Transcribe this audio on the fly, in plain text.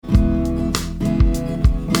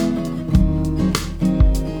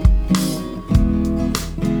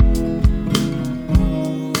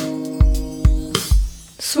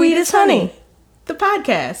is Honey, the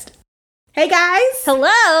podcast. Hey guys!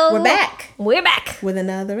 Hello! We're back. We're back. With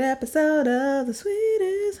another episode of the Sweet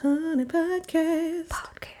is Honey podcast.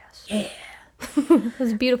 Yeah. It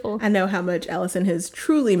was beautiful. I know how much Allison has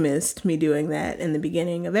truly missed me doing that in the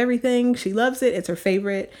beginning of everything. She loves it. It's her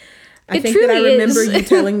favorite. I think that I remember you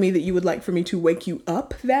telling me that you would like for me to wake you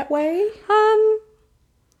up that way.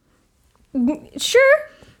 Sure.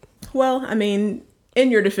 Well, I mean, in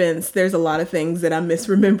your defense, there's a lot of things that I'm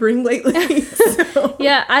misremembering lately. So.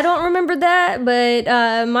 Yeah, I don't remember that,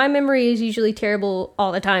 but my memory is usually terrible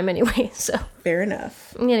all the time anyway, so. Fair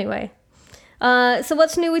enough. Anyway. So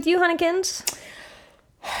what's new with you, Honeykins?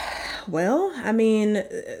 Well, I mean,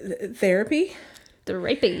 therapy.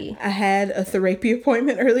 Therapy. I had a therapy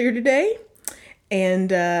appointment earlier today.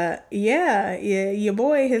 And yeah, your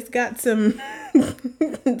boy has got some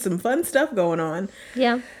some fun stuff going on.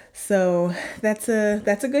 Yeah. So that's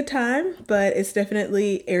a good time, but it's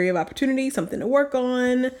definitely area of opportunity, something to work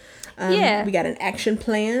on. Yeah. We got an action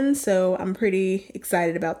plan, so I'm pretty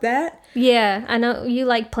excited about that. Yeah, I know you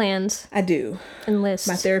like plans. I do. And lists.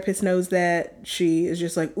 My therapist knows that. She is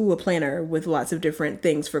just like, ooh, a planner with lots of different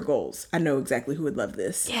things for goals. I know exactly who would love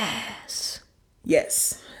this. Yes.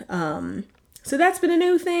 Yes. So that's been a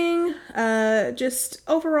new thing. Just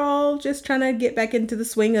overall, just trying to get back into the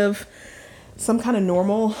swing of some kind of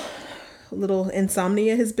normal. Little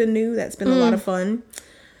insomnia has been new. That's been a lot of fun.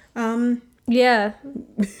 Yeah.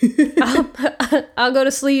 I'll go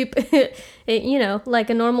to sleep, like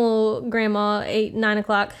a normal grandma, 8, 9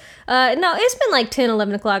 o'clock. No, it's been like 10,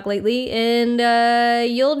 11 o'clock lately, and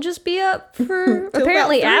you'll just be up for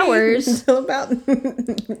apparently hours. Until about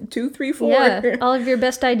 2, 3, 4. Yeah, all of your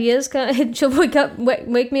best ideas. She'll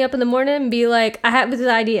wake me up in the morning and be like, I have this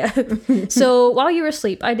idea. So while you were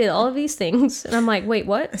asleep, I did all of these things. And I'm like, wait,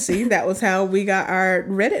 what? See, that was how we got our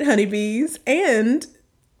Reddit honeybees and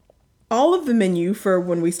all of the menu for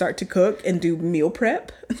when we start to cook and do meal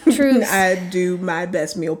prep. True. I do my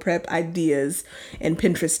best meal prep ideas and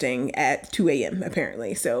Pinteresting at 2 a.m.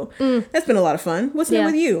 apparently. So that's been a lot of fun. What's new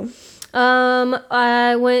with you?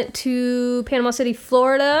 I went to Panama City,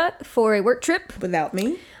 Florida for a work trip. Without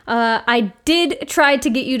me? I did try to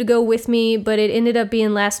get you to go with me, but it ended up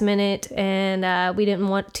being last minute, and we didn't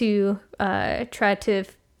want to try to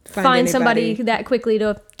find somebody that quickly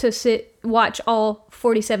to watch all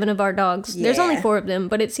 47 of our dogs. Yeah. There's only 4 of them,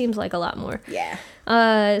 but it seems like a lot more. Yeah.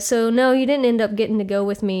 So no, you didn't end up getting to go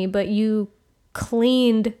with me, but you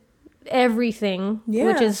cleaned everything,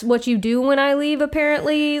 which is what you do when I leave,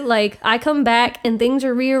 apparently. Like, I come back and things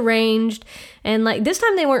are rearranged, and like this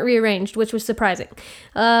time they weren't rearranged, which was surprising.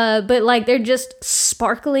 But like they're just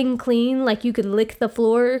sparkling clean, like you could lick the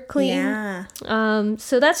floor clean. Yeah.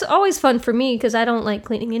 So that's always fun for me because I don't like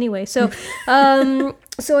cleaning anyway. So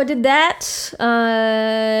so I did that.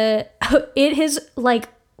 It has like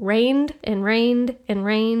rained and rained and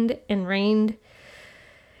rained and rained.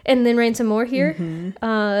 And then rained some more here.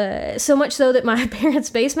 Mm-hmm. So much so that my parents'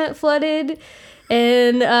 basement flooded.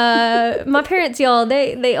 And my parents, y'all,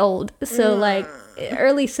 they old. So like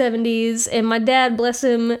early 70s. And my dad, bless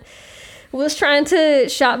him, was trying to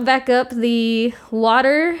shop back up the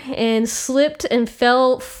water and slipped and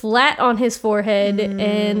fell flat on his forehead.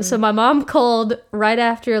 And so my mom called right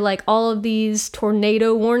after like all of these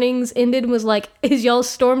tornado warnings ended and was like, is y'all's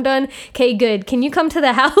storm done? Okay, good. Can you come to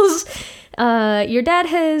the house? Your dad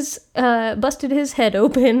has busted his head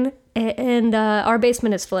open, and our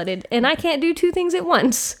basement is flooded, and I can't do 2 things at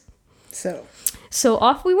once. So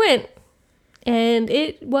off we went, and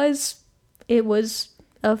it was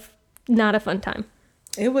not a fun time.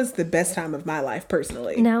 It was the best time of my life,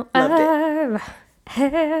 personally. Now Loved I've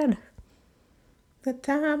had the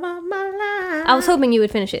time of my life. I was hoping you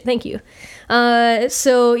would finish it. Thank you.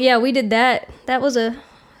 So yeah, we did that. That was a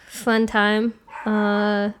fun time.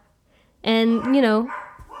 And,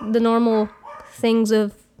 the normal things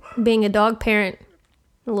of being a dog parent,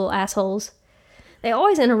 the little assholes. They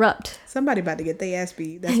always interrupt. Somebody about to get their ass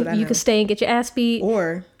beat. That's what I know. You can stay and get your ass beat.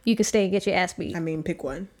 Or you can stay and get your ass beat. I mean, pick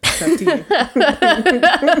one. It's up to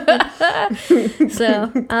you.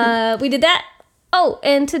 So, we did that. Oh,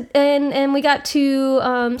 and we got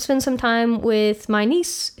to spend some time with my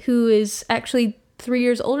niece, who is actually 3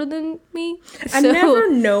 years older than me. I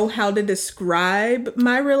never know how to describe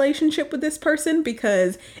my relationship with this person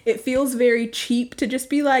because it feels very cheap to just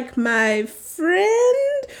be like my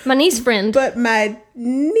friend. My niece friend. But my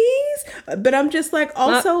niece. But I'm just like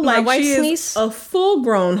also like she is niece. A full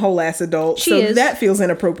grown whole ass adult. So that feels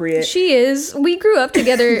inappropriate. She is. We grew up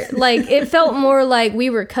together. Like it felt more like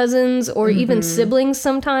we were cousins or even siblings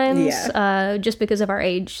sometimes. Yeah. Just because of our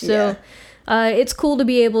age. So it's cool to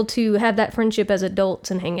be able to have that friendship as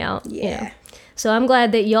adults and hang out. Yeah. So I'm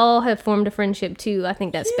glad that y'all have formed a friendship too. I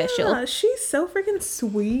think that's special. Yeah, she's so freaking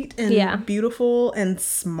sweet and beautiful and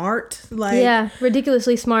smart. Like,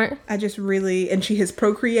 ridiculously smart. I just really, and she has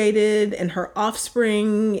procreated, and her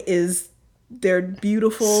offspring they're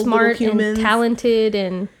beautiful, smart, little humans, and talented,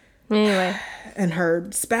 and anyway. And her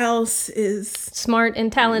spouse is smart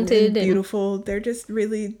and talented and beautiful. They're just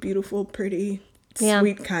really beautiful, pretty,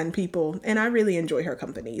 sweet, kind people, and I really enjoy her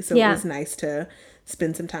company. So it was nice to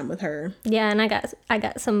spend some time with her. Yeah, and I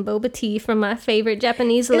got some boba tea from my favorite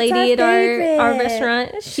Japanese lady at our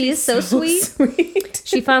restaurant. She is so sweet.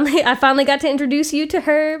 I finally got to introduce you to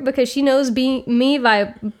her because she knows me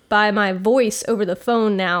by my voice over the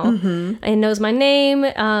phone now, and knows my name.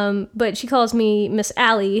 But she calls me Miss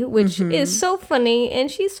Allie, which is so funny, and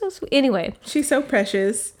she's so sweet. Anyway, she's so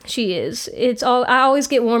precious. She is. I always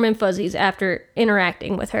get warm and fuzzies after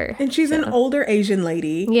interacting with her. And she's an older Asian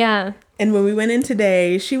lady. Yeah. And when we went in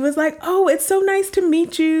today, she was like, "Oh, it's so nice to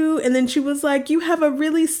meet you." And then she was like, "You have a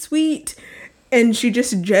really sweet," and she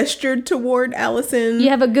just gestured toward Allison. You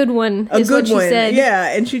have a good one, is what she said. Yeah,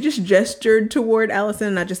 and she just gestured toward Allison,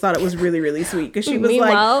 and I just thought it was really, really sweet because she was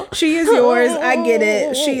like, "She is yours. I get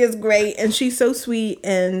it. She is great, and she's so sweet."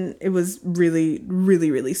 And it was really,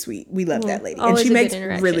 really, really sweet. We love that lady, Always and she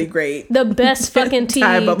makes really great, the best fucking tea.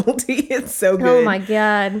 Thai bubble tea. It's so good. Oh my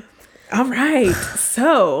god! All right,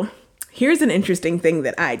 so. Here's an interesting thing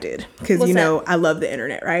that I did because, I love the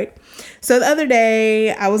internet, right? So the other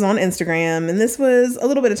day I was on Instagram, and this was a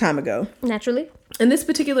little bit of time ago. Naturally. And this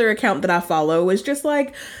particular account that I follow is just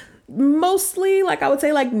like mostly like I would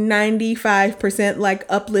say like 95% like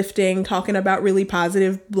uplifting, talking about really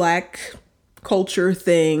positive Black culture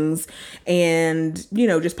things and,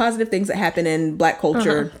 just positive things that happen in Black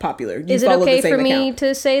culture popular. Is it okay for me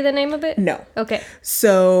to say the name of it? No. Okay.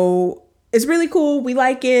 So it's really cool. We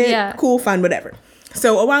like it. Yeah. Cool, fun, whatever.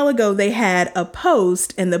 So a while ago, they had a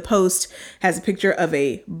post, and the post has a picture of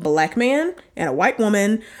a Black man and a white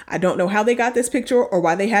woman. I don't know how they got this picture or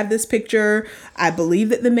why they have this picture. I believe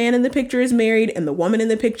that the man in the picture is married and the woman in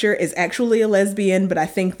the picture is actually a lesbian, but I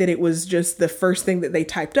think that it was just the first thing that they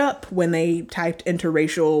typed up when they typed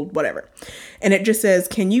interracial whatever. And it just says,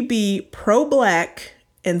 "Can you be pro-Black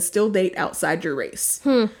and still date outside your race?"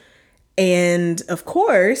 And of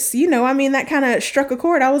course, that kind of struck a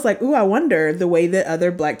chord. I was like, ooh, I wonder the way that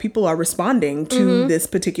other Black people are responding to this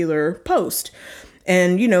particular post.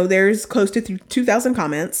 And, there's close to 2,000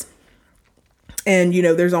 comments. And,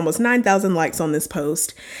 there's almost 9,000 likes on this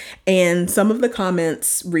post. And some of the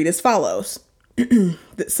comments read as follows.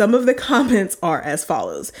 Some of the comments are as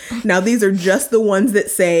follows. Now, these are just the ones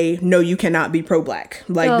that say, no, you cannot be pro-Black.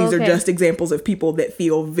 These are just examples of people that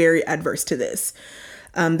feel very adverse to this.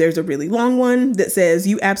 There's a really long one that says,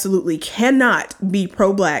 "You absolutely cannot be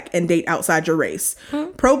pro-Black and date outside your race.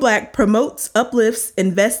 Pro-Black promotes, uplifts,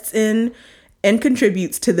 invests in, and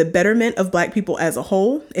contributes to the betterment of Black people as a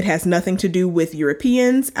whole. It has nothing to do with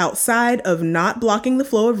Europeans outside of not blocking the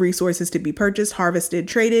flow of resources to be purchased, harvested,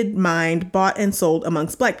 traded, mined, bought, and sold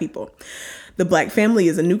amongst Black people. The Black family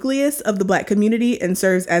is a nucleus of the Black community and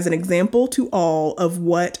serves as an example to all of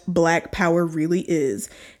what Black power really is.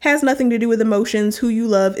 Has nothing to do with emotions. Who you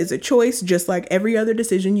love is a choice, just like every other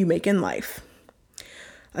decision you make in life."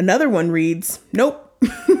 Another one reads, "Nope."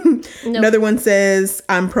 Another one says,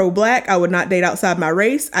 "I'm pro-Black. I would not date outside my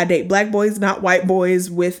race. I date Black boys, not white boys,"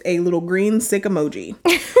 with a little green sick emoji.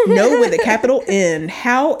 No with a capital N.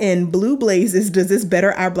 How in blue blazes does this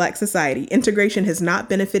better our Black society? Integration has not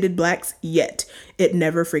benefited Blacks yet. It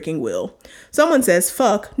never freaking will. Someone says,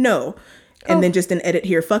 "Fuck, no." And then just an edit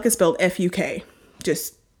here. Fuck is spelled F-U-K.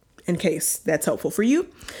 Just in case that's helpful for you.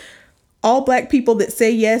 "All Black people that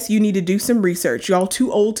say yes, you need to do some research. Y'all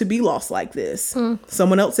too old to be lost like this."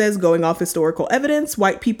 Someone else says, "Going off historical evidence,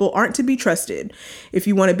 white people aren't to be trusted. If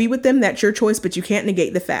you want to be with them, that's your choice, but you can't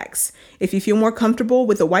negate the facts. If you feel more comfortable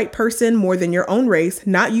with a white person more than your own race,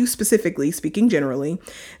 not you specifically, speaking generally,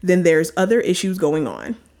 then there's other issues going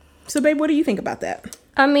on." So, babe, what do you think about that?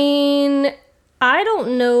 I mean, I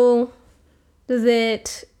don't know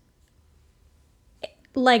that...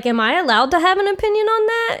 am I allowed to have an opinion on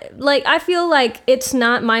that? I feel like it's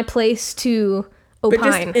not my place to opine. But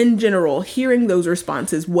just in general, hearing those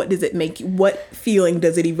responses, what does it make you? What feeling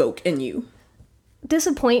does it evoke in you?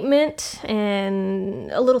 Disappointment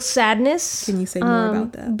and a little sadness. Can you say more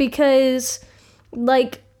about that? Because,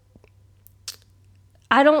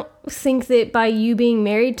 I don't think that by you being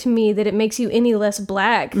married to me that it makes you any less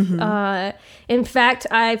Black. In fact,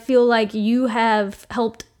 I feel like you have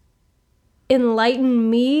helped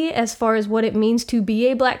enlighten me as far as what it means to be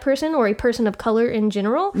a Black person or a person of color in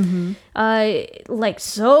general. Like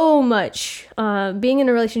so much, being in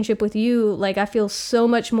a relationship with you, like I feel so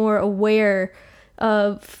much more aware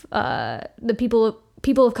of the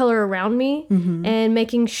people of color around me, and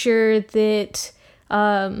making sure that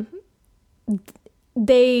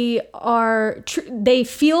they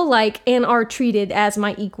feel like and are treated as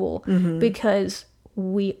my equal, because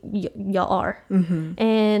y'all are.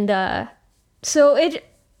 And so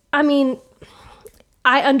I mean,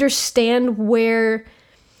 I understand where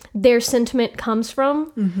their sentiment comes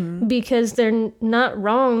from, because they're not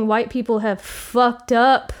wrong. White people have fucked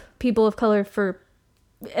up people of color for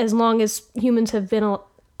as long as humans have been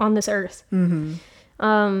on this earth.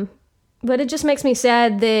 But it just makes me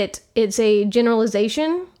sad that it's a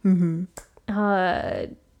generalization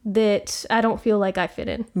that I don't feel like I fit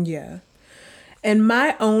in. Yeah. And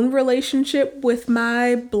my own relationship with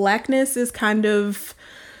my Blackness is kind of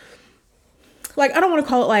like, I don't want to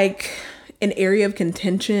call it like an area of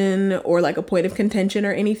contention or like a point of contention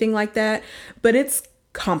or anything like that, but it's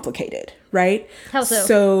complicated, right? How so?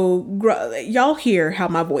 So y'all hear how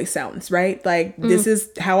my voice sounds, right? Like this is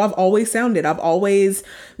how I've always sounded. I've always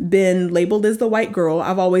been labeled as the white girl.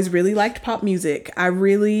 I've always really liked pop music. I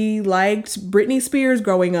really liked Britney Spears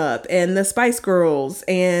growing up, and the Spice Girls,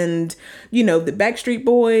 and you know, the Backstreet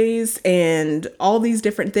Boys, and all these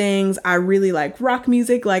different things. I really like rock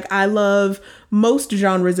music. Like I love most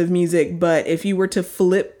genres of music, but if you were to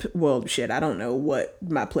flip, well, shit, I don't know what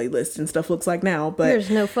my playlist and stuff looks like now, but there's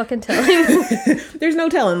no fucking telling. There's no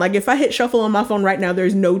telling. Like if I hit shuffle on my phone right now,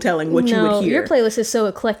 there's no telling what you would hear. Your playlist is so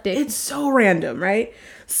eclectic. It's so random, right?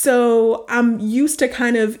 So I'm used to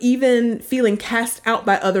kind of even feeling cast out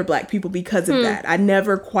by other Black people because of that. I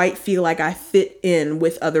never quite feel like I fit in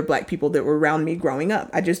with other Black people that were around me growing up.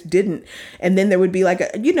 I just didn't. And then there would be like a,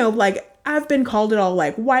 you know, like I've been called it all,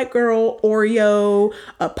 like white girl, Oreo,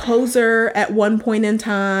 a poser at one point in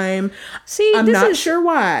time. See, I'm not sure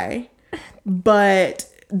why, but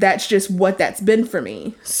that's just what that's been for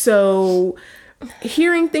me. So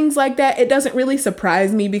hearing things like that, it doesn't really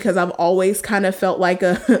surprise me because I've always kind of felt like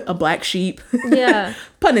a black sheep. Yeah.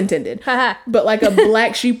 Pun intended. But like a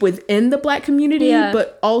black sheep within the Black community. Yeah.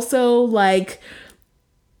 But also like,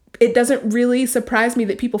 it doesn't really surprise me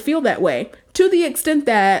that people feel that way, to the extent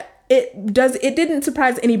that it didn't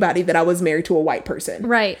surprise anybody that I was married to a white person.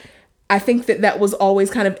 Right. I think that was always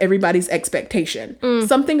kind of everybody's expectation.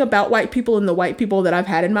 Something about white people and the white people that I've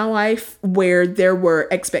had in my life where there were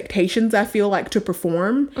expectations, I feel like, to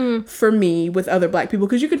perform for me with other Black people.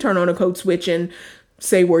 Because you can turn on a code switch and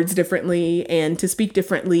say words differently and to speak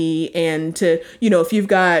differently. And to, you know, if you've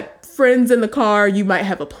got friends in the car, you might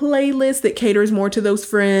have a playlist that caters more to those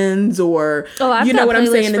friends, or you know what I'm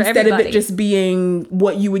saying, instead of it just being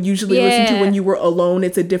what you would usually listen to when you were alone.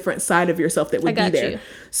 It's a different side of yourself that would be there.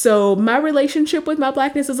 So my relationship with my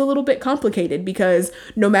Blackness is a little bit complicated because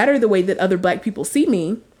no matter the way that other Black people see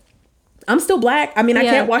me, I'm still Black. I mean, I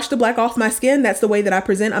can't wash the black off my skin. That's the way that I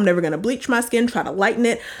present. I'm never going to bleach my skin, try to lighten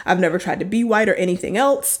it. I've never tried to be white or anything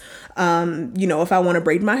else. You know, if I want to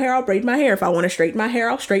braid my hair, I'll braid my hair. If I want to straighten my hair,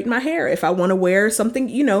 I'll straighten my hair. If I want to wear something,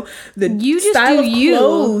 you know, the style of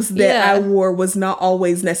clothes that I wore was not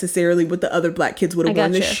always necessarily what the other Black kids would have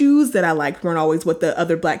worn. The shoes that I liked weren't always what the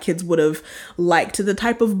other Black kids would have liked. To the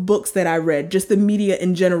type of books that I read, just the media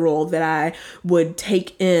in general that I would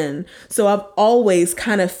take in. So I've always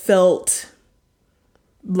kind of felt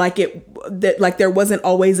like there wasn't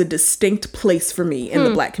always a distinct place for me in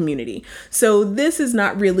the Black community. So this is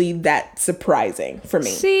not really that surprising for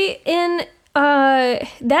me. See,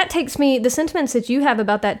 that takes me, the sentiments that you have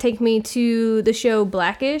about that take me to the show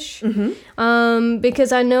Blackish.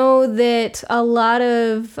 Because I know that a lot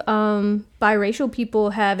of biracial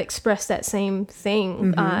people have expressed that same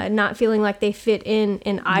thing, not feeling like they fit in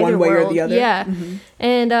either one way world. Or the other. Yeah.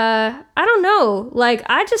 And I don't know, like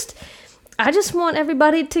I just want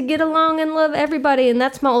everybody to get along and love everybody, and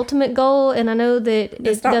that's my ultimate goal. And I know that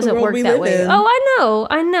it doesn't work that way. Oh,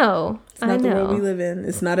 I know. It's not the world we live in.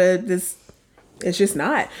 It's not it's just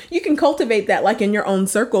not. You can cultivate that like in your own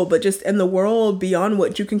circle, but just in the world beyond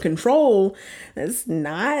what you can control, it's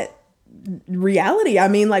not reality. I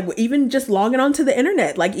mean, like even just logging onto the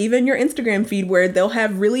internet, like even your Instagram feed where they'll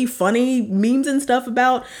have really funny memes and stuff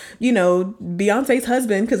about, you know, Beyonce's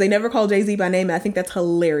husband, because they never call Jay-Z by name. And I think that's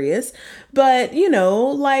hilarious. But, you know,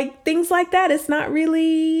 like things like that, it's not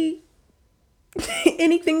really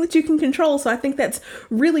anything that you can control. So I think that's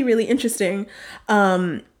really, really interesting.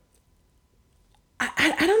 I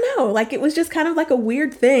don't know. Like it was just kind of like a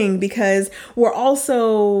weird thing because we're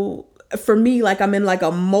also for me, like I'm in like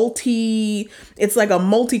it's like a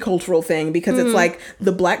multicultural thing, because it's like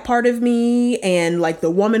the Black part of me and like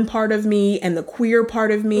the woman part of me and the queer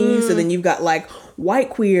part of me. So then you've got like white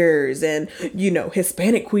queers and, you know,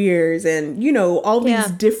 Hispanic queers and, you know, all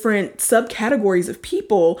these different subcategories of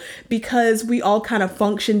people, because we all kind of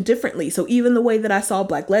function differently. So even the way that I saw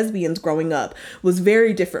Black lesbians growing up was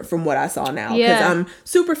very different from what I saw now, because I'm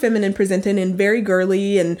super feminine presenting and very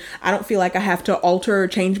girly, and I don't feel like I have to alter or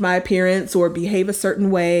change my appearance or behave a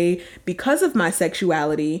certain way because of my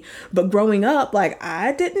sexuality. But growing up, like,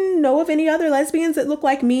 I didn't know of any other lesbians that looked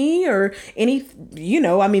like me or any, you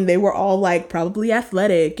know, I mean, they were all like probably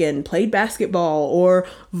athletic and played basketball or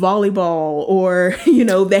volleyball, or, you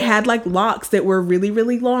know, they had like locks that were really,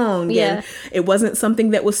 really long. And it wasn't something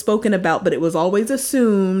that was spoken about, but it was always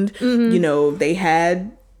assumed, you know, they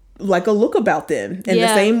had like a look about them in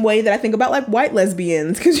the same way that I think about like white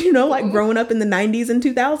lesbians, because, you know, like growing up in the 90s and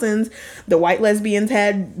 2000s, the white lesbians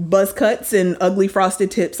had buzz cuts and ugly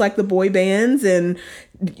frosted tips like the boy bands, and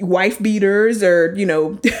wife beaters, or, you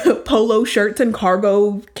know, polo shirts and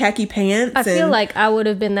cargo khaki pants. I feel like I would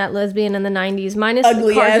have been that lesbian in the 90s, minus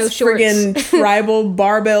ugly the cargo ass shorts. friggin' tribal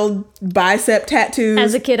barbell bicep tattoos.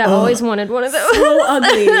 As a kid, I always wanted one of those. So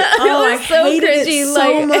ugly. Oh, I hated it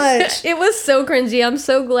so much. It was so cringy. I'm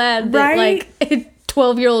so glad that like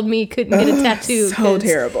 12-year-old me couldn't get a tattoo. So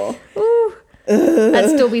terrible. I'd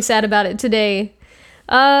still be sad about it today.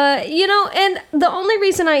 You know, and the only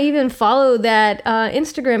reason I even follow that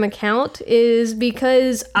Instagram account is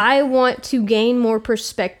because I want to gain more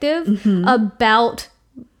perspective about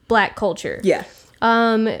Black culture. Yeah.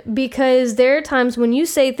 Because there are times when you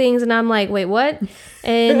say things and I'm like, wait, what?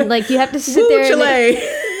 And like you have to sit there and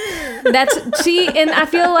and I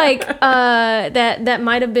feel like that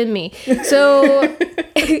might have been me. So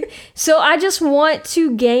so I just want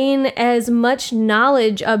to gain as much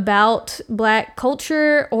knowledge about Black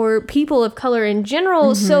culture or people of color in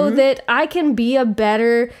general, so that I can be a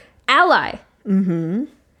better ally.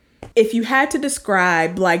 If you had to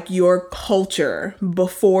describe like your culture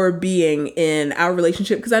before being in our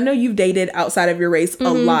relationship, because I know you've dated outside of your race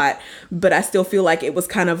a lot, but I still feel like it was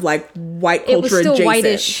kind of like white culture it was still adjacent.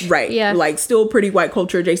 Whitish. Right. Yeah. Like still pretty white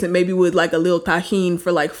culture adjacent, maybe with like a little tahini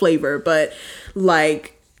for like flavor. But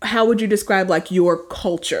like, how would you describe like your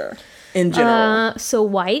culture in general? So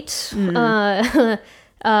white,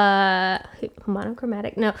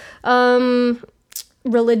 monochromatic, no,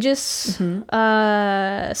 religious,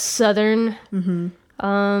 Southern,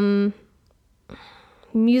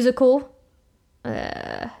 musical.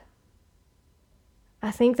 I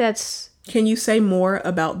think that's. Can you say more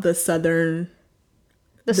about the Southern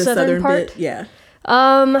part? Bit? Yeah.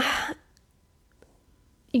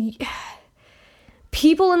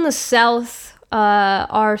 People in the South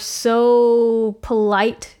are so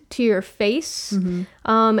polite to your face,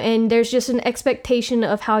 and there's just an expectation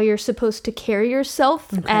of how you're supposed to carry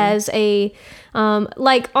yourself as a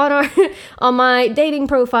like on my dating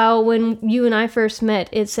profile when you and I first met,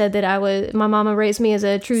 it said that my mama raised me as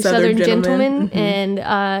a true Southern gentleman.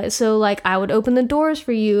 And so like I would open the doors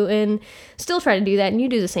for you and still try to do that, and you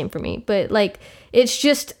do the same for me, but like it's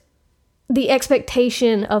just the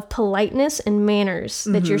expectation of politeness and manners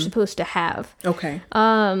that you're supposed to have. Okay.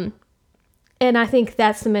 And I think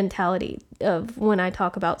that's the mentality of when I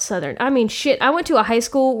talk about Southern. I mean, shit, I went to a high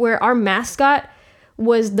school where our mascot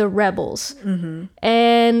was the Rebels.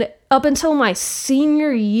 And up until my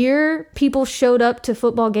senior year, people showed up to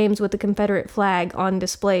football games with the Confederate flag on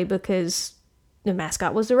display because the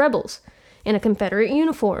mascot was the Rebels in a Confederate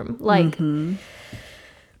uniform. Like,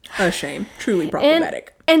 a shame. Truly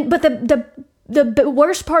problematic. But the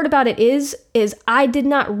worst part about it is I did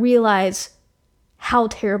not realize how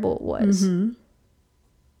terrible it was.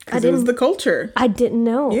 Because it was the culture. I didn't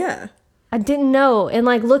know. Yeah. I didn't know. And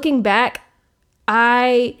like looking back,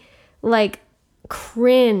 I like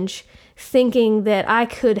cringe thinking that I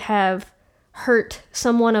could have hurt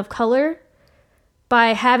someone of color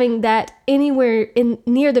by having that anywhere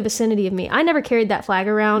near the vicinity of me. I never carried that flag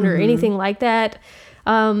around or anything like that.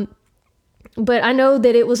 But I know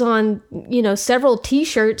that it was on, you know, several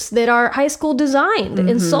t-shirts that our high school designed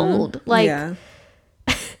and sold. Like,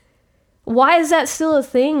 why is that still a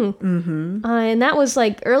thing? And that was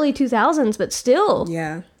like early 2000s, but still.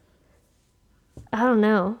 Yeah. I don't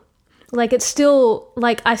know. Like, it's still,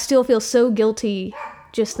 like, I still feel so guilty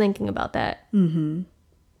just thinking about that. And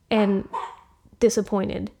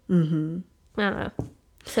disappointed. I don't know.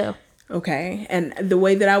 So. Okay. And the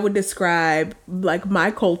way that I would describe like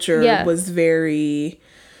my culture was very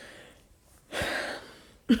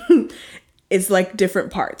it's like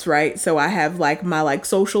different parts, right? So I have like my like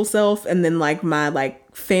social self and then like my like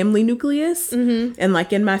family nucleus. And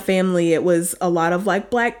like in my family, it was a lot of like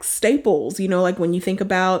Black staples, you know, like when you think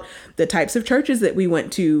about the types of churches that we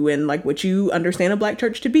went to and like what you understand a Black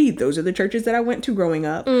church to be, those are the churches that I went to growing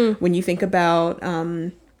up. When you think about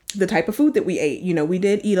the type of food that we ate, you know, we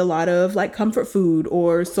did eat a lot of like comfort food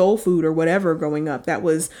or soul food or whatever growing up. That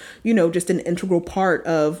was, you know, just an integral part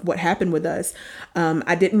of what happened with us.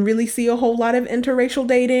 I didn't really see a whole lot of interracial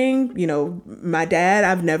dating. You know, my dad,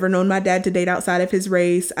 I've never known my dad to date outside of his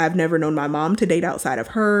race. I've never known my mom to date outside of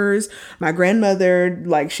hers. My grandmother,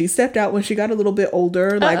 like, she stepped out when she got a little bit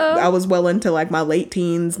older. Like, I was well into like my late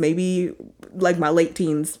teens, maybe like my late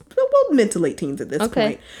teens, well, mid to late teens at this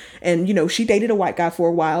point. And, you know, she dated a white guy for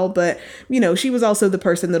a while, but, you know, she was also the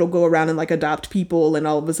person that'll go around and like adopt people. And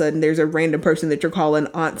all of a sudden there's a random person that you're calling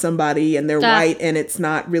aunt somebody and they're white and it's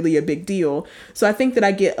not really a big deal. So I think that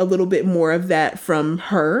I get a little bit more of that from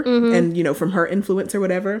her and, you know, from her influence or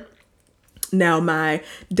whatever. Now, my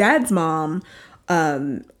dad's mom,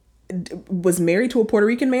 was married to a Puerto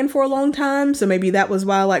Rican man for a long time. So maybe that was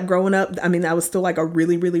why, like, growing up, I mean, I was still like a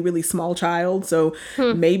really, really, really small child. So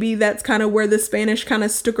maybe that's kind of where the Spanish kind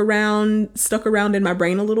of stuck around in my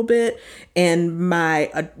brain a little bit. And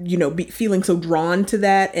my, you know, feeling so drawn to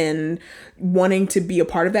that and wanting to be a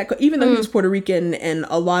part of that, even though he was Puerto Rican, and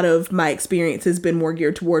a lot of my experience has been more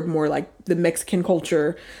geared toward more like the Mexican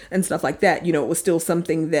culture and stuff like that. You know, it was still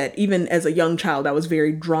something that even as a young child, I was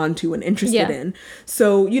very drawn to and interested in.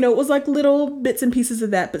 So, you know, it was like little bits and pieces of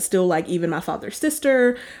that, but still like even my father's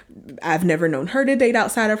sister, I've never known her to date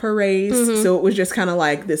outside of her race. So it was just kind of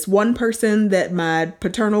like this one person that my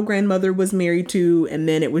paternal grandmother was married to. And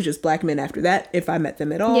then it was just Black men after that, if I met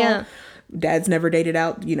them at all. Yeah. Dad's never dated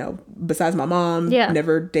out, you know, besides my mom.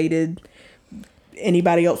 Never dated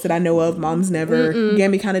anybody else that I know of. Mom's never.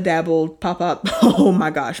 Gammy kind of dabbled. Pop. Oh my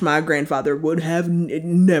gosh, my grandfather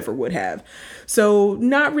never would have. So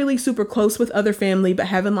not really super close with other family, but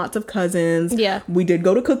having lots of cousins. We did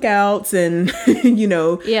go to cookouts and, you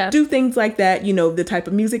know, do things like that. You know, the type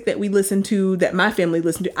of music that we listened to, that my family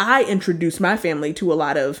listened to. I introduced my family to a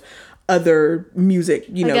lot of other music,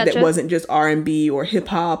 you know, that wasn't just R&B or hip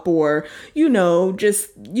hop or, you know, just,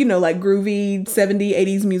 you know, like groovy 70s,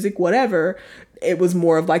 80s music, whatever. It was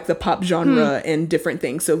more of like the pop genre and different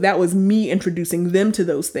things. So that was me introducing them to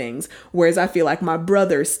those things. Whereas I feel like my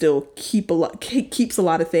brother still keeps a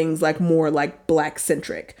lot of things like more like Black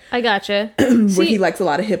centric. I gotcha. Where he likes a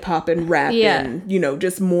lot of hip hop and rap and, you know,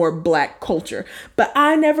 just more Black culture. But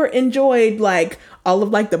I never enjoyed like all of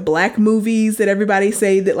like the Black movies that everybody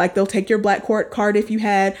say that like they'll take your Black card if you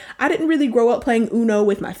had. I didn't really grow up playing Uno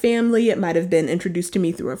with my family. It might have been introduced to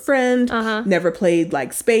me through a friend. Never played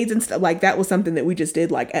like spades and stuff. Like that was something that we just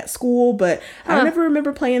did like at school, but I don't ever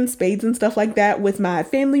remember playing spades and stuff like that with my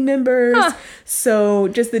family members. So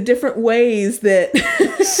just the different ways that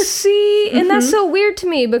see, and that's so weird to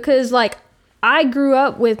me because like I grew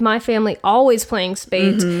up with my family always playing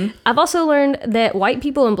spades. I've also learned that white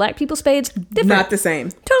people and Black people spades, different. Not the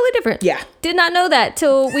same. Totally different. Yeah. Did not know that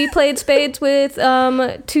till we played spades with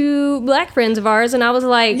two Black friends of ours, and I was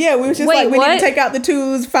like, yeah, we was just wait, like, we need to take out the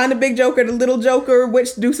twos, find a big joker, the little joker,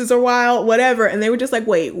 which deuces are wild, whatever. And they were just like,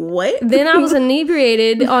 wait, what? Then I was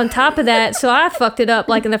inebriated on top of that, so I fucked it up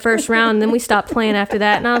like in the first round, and then we stopped playing after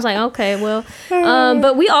that. And I was like, okay, well,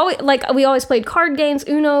 but we always played card games,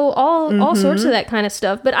 Uno, all sorts of that kind of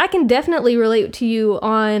stuff. But I can definitely relate to you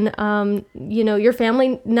on, you know, your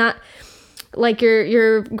family not. Like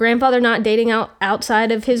your grandfather not dating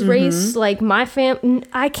outside of his race. Like my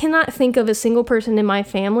I cannot think of a single person in my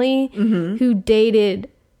family who dated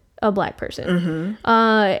a Black person.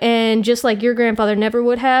 And just like your grandfather never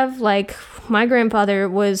would have, like my grandfather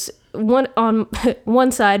was on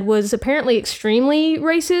one side was apparently extremely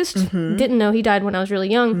racist. Didn't know, he died when I was really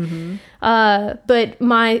young. But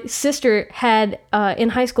my sister had in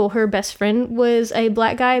high school, her best friend was a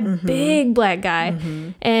Black guy, big Black guy.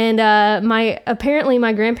 And apparently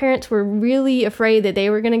my grandparents were really afraid that they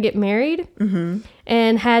were going to get married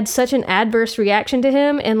and had such an adverse reaction to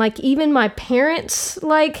him. And like even my parents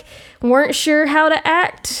like weren't sure how to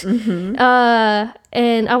act.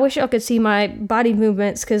 And I wish y'all could see my body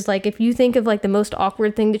movements, because like if you think of like the most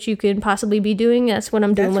awkward thing that you could possibly be doing, that's what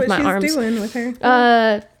I'm doing with my arms. That's what she's doing with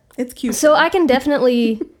her. It's cute. So I can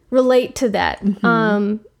definitely relate to that.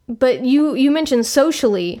 But you mentioned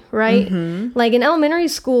socially, right? Like in elementary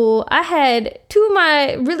school, I had two of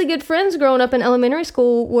my really good friends growing up in elementary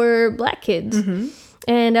school were Black kids.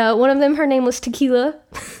 And one of them, her name was Tequila.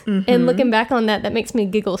 And looking back on that makes me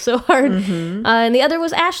giggle so hard. And the other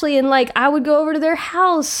was Ashley. And like I would go over to their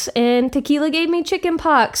house and Tequila gave me chicken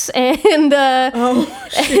pox. And oh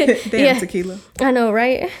shit. Damn, Tequila. I know,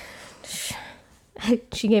 right?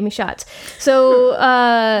 she gave me shots. So,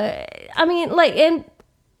 I mean, like, and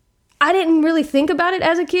I didn't really think about it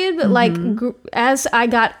as a kid, but like as I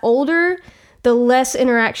got older, the less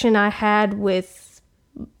interaction I had with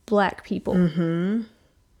Black people.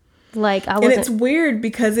 Like I wasn't. And it's weird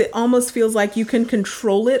because it almost feels like you can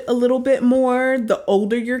control it a little bit more the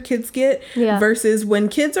older your kids get versus when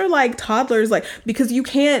kids are like toddlers, like, because you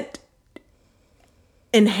can't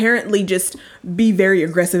inherently just be very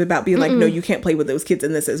aggressive about being like, no, you can't play with those kids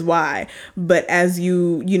and this is why. But as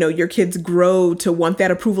you know, your kids grow to want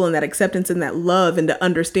that approval and that acceptance and that love and to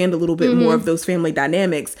understand a little bit more of those family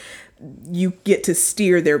dynamics, you get to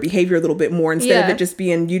steer their behavior a little bit more instead of it just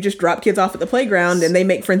being, you just drop kids off at the playground and they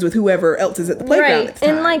make friends with whoever else is at the playground at the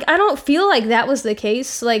time. And like, I don't feel like that was the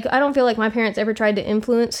case. Like, I don't feel like my parents ever tried to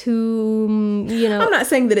influence who, you know. I'm not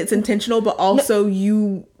saying that it's intentional, but also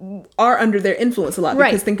you are under their influence a lot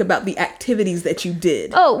because think about the activities that you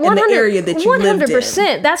did and the area that you lived in.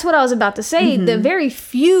 100%. That's what I was about to say. The very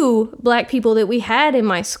few Black people that we had in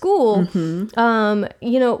my school, you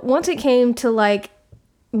know, once it came to like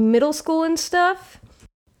middle school and stuff,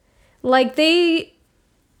 like we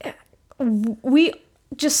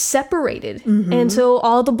just separated, and so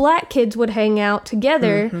all the Black kids would hang out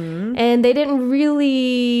together, and they didn't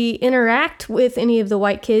really interact with any of the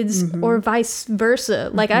white kids or vice versa.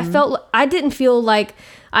 Like I didn't feel like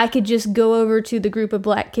I could just go over to the group of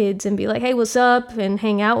Black kids and be like, hey, what's up, and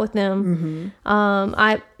hang out with them.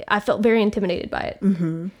 I felt very intimidated by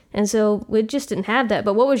it. And so we just didn't have that.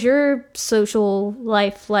 But what was your social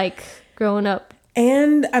life like growing up?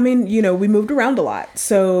 And I mean, you know, we moved around a lot.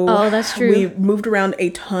 So that's true. We moved around a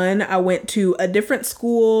ton. I went to a different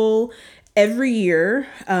school every year.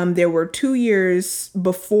 There were 2 years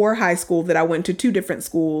before high school that I went to 2 different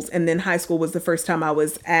schools. And then high school was the first time I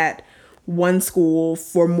was at one school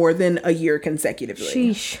for more than a year consecutively.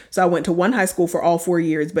 Sheesh. So I went to one high school for all 4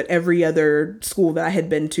 years, but every other school that I had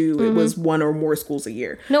been to, it was one or more schools a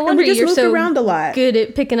year. No wonder you're moved so around a lot. Good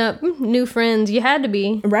at picking up new friends. You had to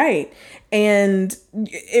be. Right. And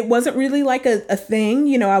it wasn't really like a thing,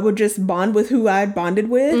 you know, I would just bond with who I bonded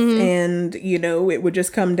with. And, you know, it would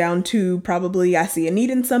just come down to probably I see a need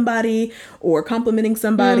in somebody or complimenting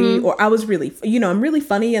somebody, or I was really, you know, I'm really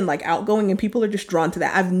funny and like outgoing and people are just drawn to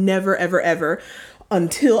that. I've never, ever,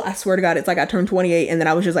 until I swear to God, it's like I turned 28 and then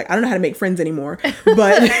I was just like, I don't know how to make friends anymore.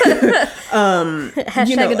 But Hashtag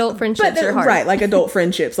you know, adult friendships are hard. Right, like adult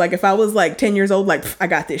friendships. Like if I was like 10 years old, like I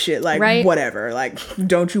got this shit, like whatever, like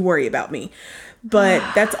don't you worry about me. But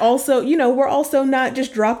that's also, you know, we're also not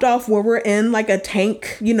just dropped off where we're in like a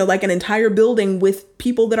tank, you know, like an entire building with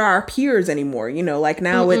people that are our peers anymore. You know, like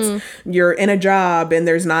now it's you're in a job and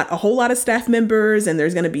there's not a whole lot of staff members and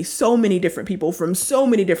there's going to be so many different people from so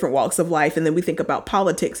many different walks of life. And then we think about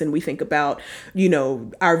politics and we think about, you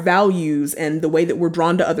know, our values and the way that we're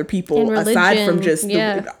drawn to other people aside from just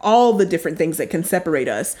all the different things that can separate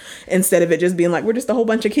us, instead of it just being like, we're just a whole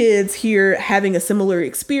bunch of kids here having a similar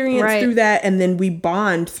experience through that. And then we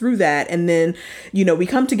bond through that. And then, you know, we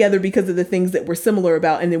come together because of the things that we're similar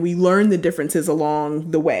about. And then we learn the differences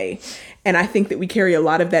along the way. And I think that we carry a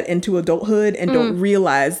lot of that into adulthood and don't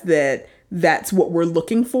realize that that's what we're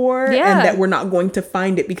looking for and that we're not going to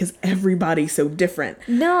find it because everybody's so different.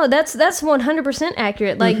 No, that's 100%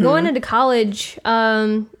 accurate. Like going into college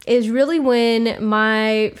is really when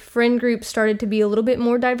my friend group started to be a little bit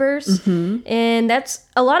more diverse. And that's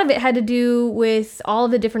a lot of it had to do with all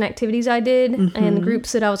of the different activities I did and the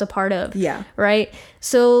groups that I was a part of. Yeah. Right.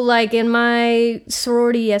 So like in my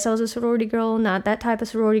sorority, yes, I was a sorority girl, not that type of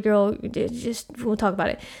sorority girl. We'll talk about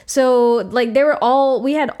it. So like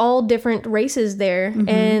we had all different races there.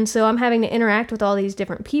 And so I'm having to interact with all these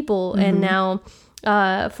different people and now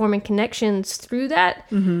forming connections through that.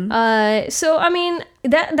 So, I mean,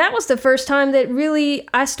 that was the first time that really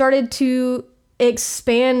I started to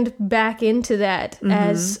expand back into that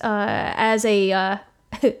as a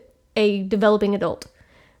a developing adult,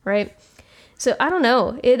 right? So I don't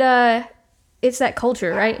know. It's that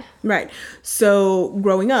culture, right? Right. So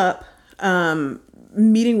growing up,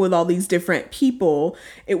 meeting with all these different people,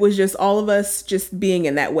 it was just all of us just being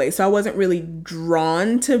in that way. So I wasn't really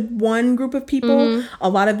drawn to one group of people. A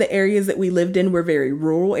lot of the areas that we lived in were very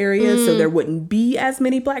rural areas, so there wouldn't be as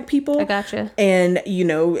many Black people. I gotcha. And, you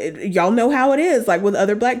know, y'all know how it is, like with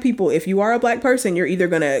other Black people. If you are a Black person, you're either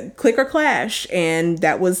going to click or clash. And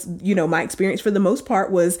that was, you know, my experience for the most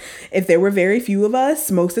part was if there were very few of us,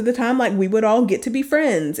 most of the time, like we would all get to be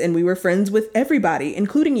friends and we were friends with everybody,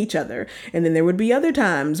 including each other. And then there would be other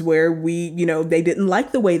times where we, you know, they didn't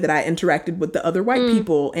like the way that I interacted with the other white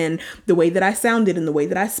people and the way that I sounded and the way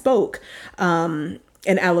that I spoke.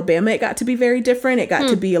 In Alabama, it got to be very different. It got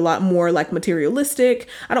to be a lot more like materialistic.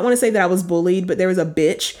 I don't want to say that I was bullied, but there was a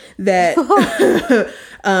bitch that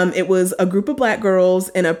it was a group of black girls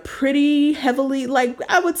in a pretty heavily, like,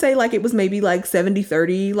 I would say like it was maybe like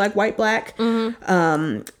 70-30, like white, black.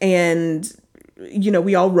 And you know,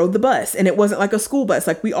 we all rode the bus, and it wasn't like a school bus.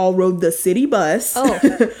 Like, we all rode the city bus.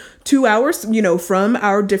 2 hours, you know, from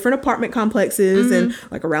our different apartment complexes and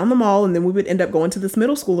like around the mall. And then we would end up going to this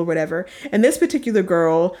middle school or whatever. And this particular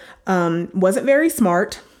girl wasn't very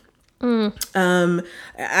smart. I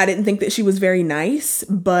didn't think that she was very nice,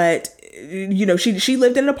 but you know, she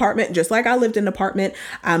lived in an apartment just like I lived in an apartment.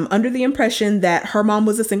 I'm under the impression that her mom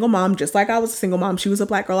was a single mom, just like I was a single mom. She was a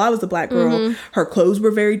black girl. I was a black girl. Her clothes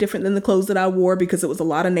were very different than the clothes that I wore because it was a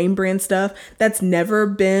lot of name brand stuff. That's never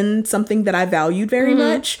been something that I valued very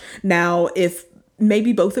much. Now, if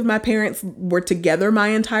maybe both of my parents were together my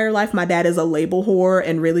entire life. My dad is a label whore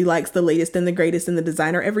and really likes the latest and the greatest and the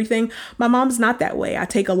designer everything. My mom's not that way. I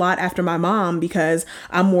take a lot after my mom because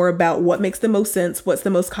I'm more about what makes the most sense, what's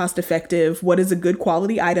the most cost effective, what is a good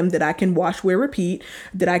quality item that I can wash, wear, repeat,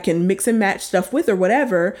 that I can mix and match stuff with or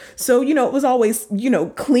whatever. So, you know, it was always, you know,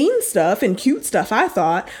 clean stuff and cute stuff, I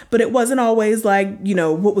thought, but it wasn't always like, you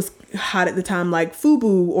know, what was hot at the time, like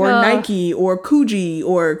FUBU or Nike or Coogee,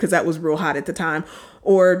 or because that was real hot at the time.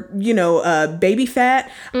 Or, you know, baby fat.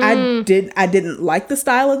 I didn't like the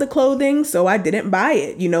style of the clothing, so I didn't buy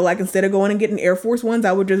it. You know, like instead of going and getting Air Force Ones,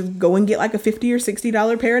 I would just go and get like a $50 or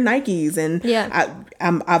 $60 pair of Nikes. And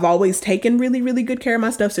I've always taken really, really good care of my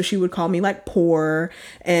stuff. So she would call me like poor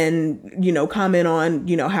and, you know, comment on,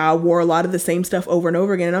 you know, how I wore a lot of the same stuff over and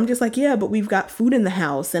over again. And I'm just like, yeah, but we've got food in the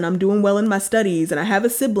house and I'm doing well in my studies and I have a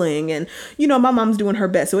sibling and, you know, my mom's doing her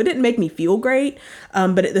best. So it didn't make me feel great.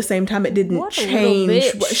 But at the same time, it didn't change.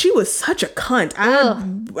 She was such a cunt.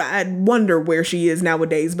 I wonder where she is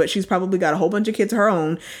nowadays, but she's probably got a whole bunch of kids of her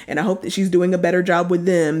own, and I hope that she's doing a better job with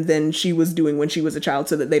them than she was doing when she was a child,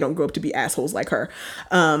 so that they don't grow up to be assholes like her.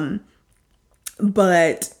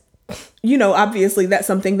 But you know, obviously that's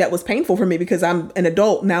something that was painful for me because I'm an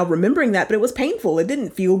adult now remembering that, but it was painful. It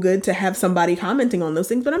didn't feel good to have somebody commenting on those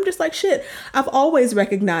things, but I'm just like, shit, I've always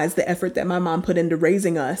recognized the effort that my mom put into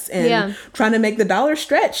raising us and trying to make the dollar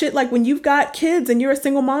stretch. Shit, like when you've got kids and you're a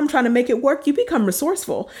single mom trying to make it work, you become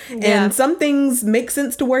resourceful. And some things make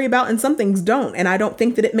sense to worry about and some things don't. And I don't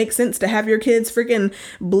think that it makes sense to have your kids freaking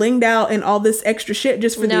blinged out and all this extra shit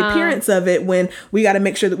just for the appearance of it, when we got to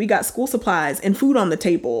make sure that we got school supplies and food on the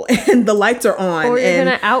table and the lights are on, or you're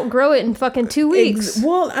gonna outgrow it in fucking 2 weeks.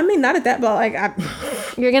 Well, I mean, not at that, but like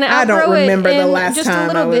you're gonna outgrow I don't remember it the last just time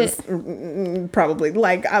a little I was probably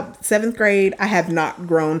like 7th grade. I have not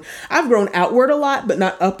grown. I've grown outward a lot, but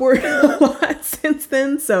not upward a lot since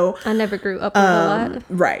then. So I never grew upward a lot.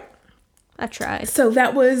 Right. I tried. So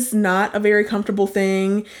that was not a very comfortable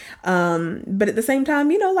thing. But at the same time,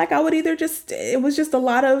 you know, like I would either it was just a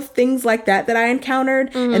lot of things like that I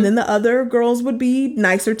encountered. And then the other girls would be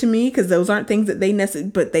nicer to me because those aren't things that they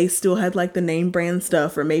but they still had like the name brand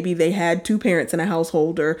stuff, or maybe they had 2 parents in a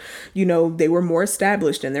household, or, you know, they were more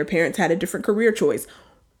established and their parents had a different career choice,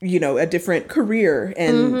 you know, a different career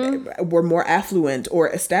and were more affluent or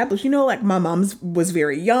established. You know, like my mom's was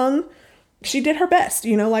very young. She did her best,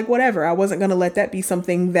 you know, like whatever. I wasn't going to let that be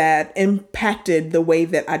something that impacted the way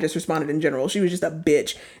that I just responded in general. She was just a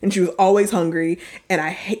bitch and she was always hungry and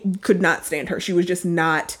I could not stand her. She was just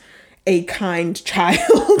not a kind child.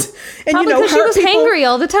 And probably, you know, she was hangry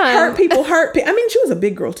all the time. Hurt people. I mean, she was a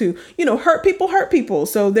big girl too. You know, hurt people.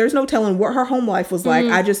 So there's no telling what her home life was like.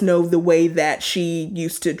 I just know the way that she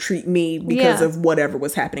used to treat me because of whatever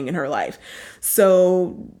was happening in her life.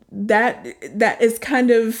 So that is kind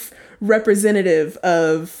of representative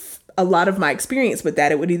of a lot of my experience with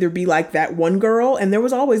that. It would either be like that one girl, and there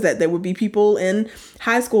was always that there would be people in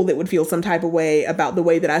high school that would feel some type of way about the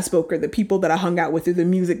way that I spoke, or the people that I hung out with, or the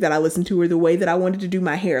music that I listened to, or the way that I wanted to do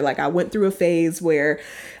my hair. Like I went through a phase where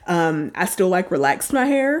I still like relaxed my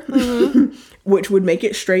hair, which would make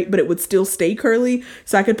it straight, but it would still stay curly.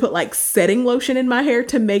 So I could put like setting lotion in my hair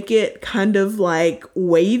to make it kind of like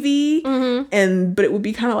wavy, but it would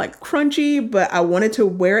be kind of like crunchy, but I wanted to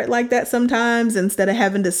wear it like that sometimes instead of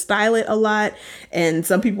having to style it a lot. And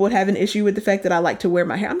some people would have an issue with the fact that I like to wear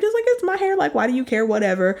my hair. I'm just like, it's my hair. Like, why do you care?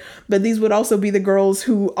 Whatever. But these would also be the girls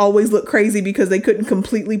who always look crazy because they couldn't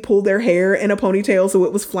completely pull their hair in a ponytail, so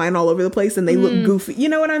it was flying all over the place and they look goofy. You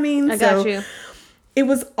know what I mean? I got you. It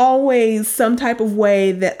was always some type of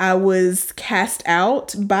way that I was cast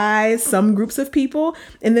out by some groups of people.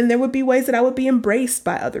 And then there would be ways that I would be embraced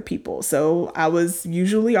by other people. So I was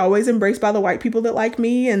usually always embraced by the white people that like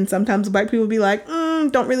me. And sometimes white people would be like,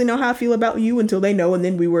 don't really know how I feel about you until they know. And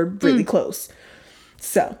then we were really close.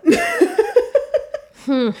 So,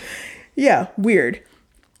 yeah, weird.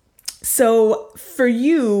 So for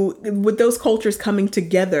you, with those cultures coming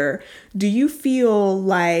together, do you feel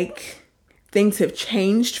like things have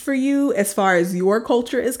changed for you as far as your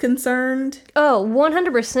culture is concerned? Oh,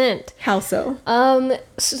 100%. How so?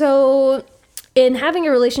 So in having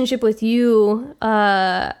a relationship with you,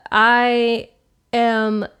 I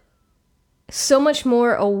am so much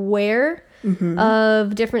more aware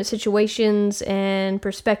of different situations and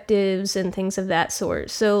perspectives and things of that sort.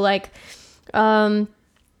 So like, for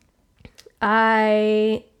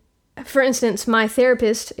instance, my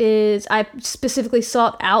therapist I specifically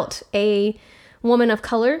sought out a woman of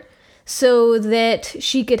color so that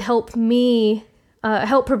she could help me,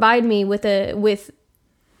 help provide me with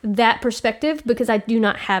that perspective, because I do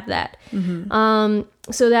not have that.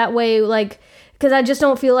 So that way, like, because I just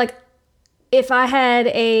don't feel like if I had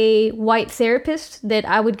a white therapist that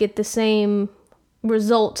I would get the same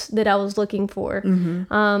result that I was looking for.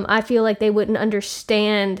 I feel like they wouldn't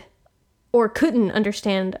understand or couldn't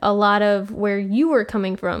understand a lot of where you were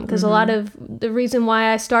coming from, because a lot of the reason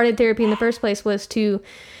why I started therapy in the first place was to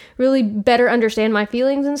really better understand my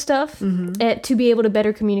feelings and stuff, and to be able to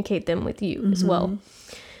better communicate them with you as well.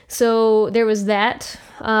 So there was that.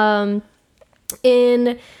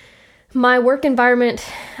 In my work environment,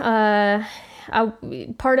 part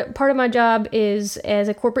of my job is as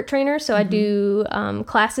a corporate trainer. So I do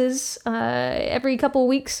classes every couple of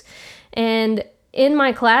weeks, and in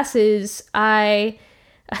my classes, I,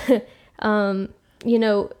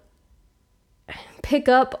 pick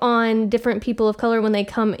up on different people of color when they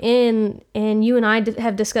come in, and you and I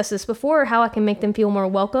have discussed this before, how I can make them feel more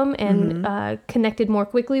welcome and connected more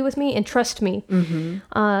quickly with me and trust me,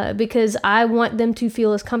 because I want them to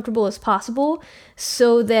feel as comfortable as possible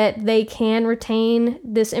so that they can retain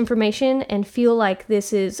this information and feel like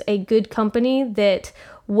this is a good company that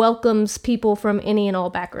welcomes people from any and all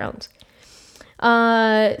backgrounds.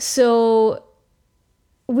 So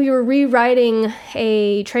we were rewriting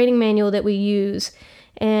a training manual that we use,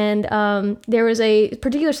 and there was a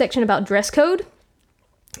particular section about dress code,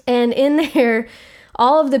 and in there,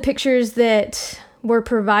 all of the pictures that were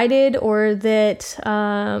provided or that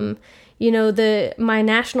my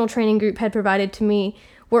national training group had provided to me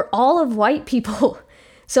were all of white people.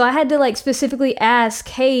 So I had to like specifically ask,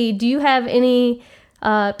 hey, do you have any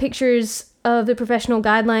pictures of the professional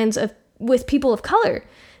guidelines with people of color?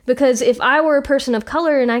 Because if I were a person of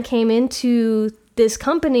color and I came into this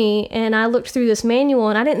company and I looked through this manual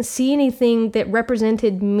and I didn't see anything that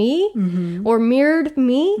represented me or mirrored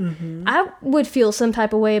me, I would feel some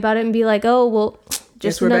type of way about it and be like, oh, well,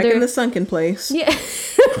 just we're back in the sunken place. Yeah.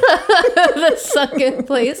 The sunken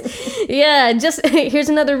place. Yeah, just here's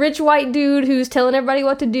another rich white dude who's telling everybody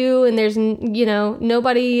what to do, and there's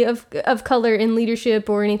nobody of color in leadership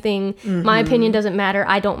or anything. My opinion doesn't matter.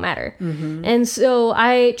 I don't matter. And so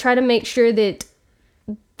I try to make sure that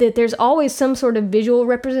there's always some sort of visual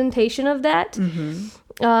representation of that,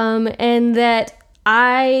 and that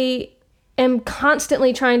I am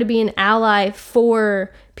constantly trying to be an ally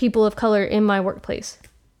for people of color in my workplace.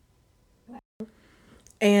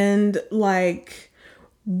 And like,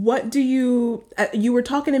 what do you were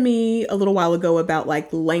talking to me a little while ago about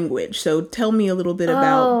like language. So tell me a little bit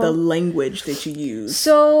about the language that you use.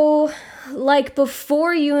 So like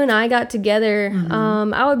before you and I got together,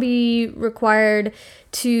 I would be required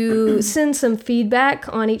to send some feedback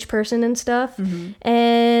on each person and stuff.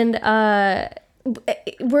 And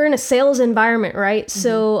we're in a sales environment, right?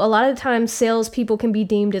 So a lot of the times salespeople can be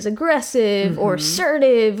deemed as aggressive or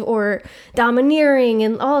assertive or domineering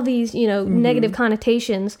and all these, negative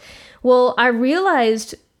connotations. Well, I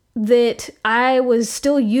realized that I was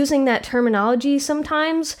still using that terminology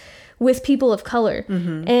sometimes with people of color,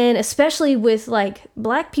 and especially with like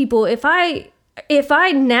Black people. If I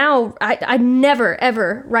never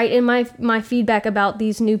ever write in my feedback about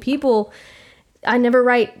these new people, I never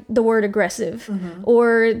write the word aggressive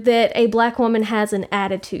or that a Black woman has an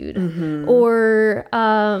attitude or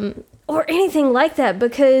anything like that,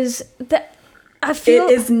 because that I feel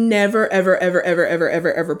it is never ever ever ever ever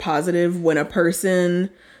ever ever positive when a person,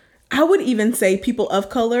 I would even say people of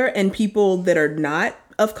color and people that are not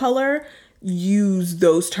of color, use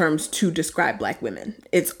those terms to describe Black women.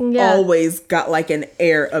 It's always got like an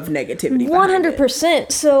air of negativity.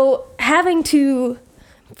 100%. So having to,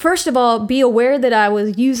 first of all, be aware that I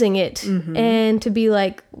was using it and to be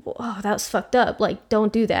like, oh, that was fucked up. Like,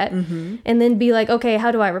 don't do that. And then be like, okay,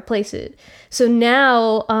 how do I replace it? So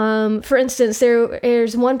now, for instance,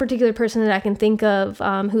 there's one particular person that I can think of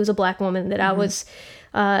who's a Black woman that I was,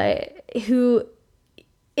 who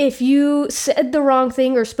if you said the wrong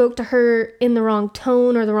thing or spoke to her in the wrong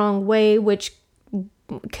tone or the wrong way, which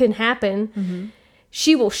can happen,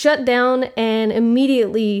 she will shut down and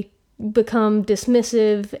immediately become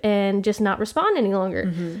dismissive and just not respond any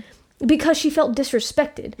longer because she felt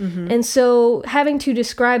disrespected. And so having to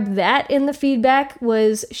describe that in the feedback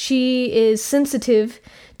was she is sensitive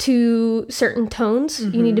to certain tones.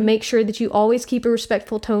 You need to make sure that you always keep a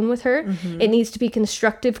respectful tone with her. It needs to be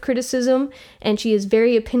constructive criticism, and she is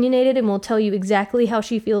very opinionated and will tell you exactly how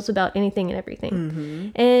she feels about anything and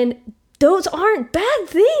everything. And those aren't bad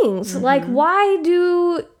things. Like, why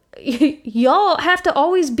do y'all have to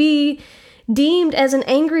always be deemed as an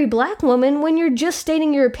angry black woman when you're just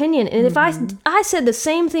stating your opinion? And if I said the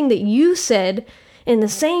same thing that you said in the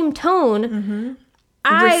same tone,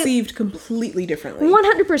 I received completely differently.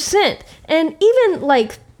 100%. And even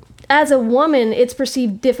like as a woman, it's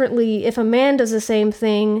perceived differently if a man does the same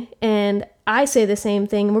thing and I say the same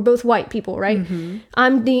thing, and we're both white people, right?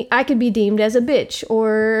 I could be deemed as a bitch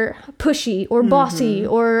or pushy or bossy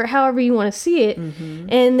or however you want to see it.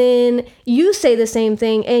 And then you say the same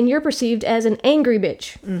thing and you're perceived as an angry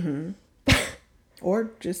bitch.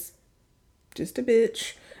 Or just a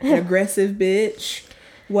bitch, an aggressive bitch,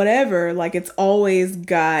 whatever. Like, it's always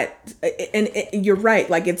got, and you're right,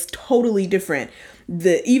 like, it's totally different.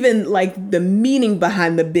 Even like the meaning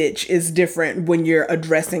behind the bitch is different when you're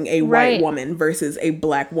addressing a white woman versus a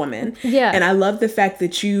black woman. Yeah. And I love the fact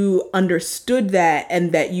that you understood that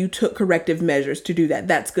and that you took corrective measures to do that.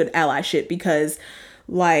 That's good allyship, because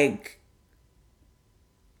like,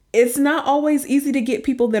 it's not always easy to get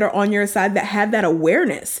people that are on your side that have that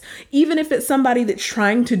awareness. Even if it's somebody that's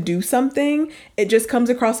trying to do something, it just comes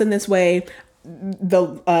across in this way.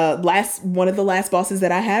 One of the last bosses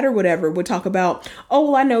that I had or whatever would talk about, oh,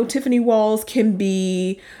 well, I know Tiffany Walls can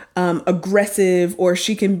be aggressive, or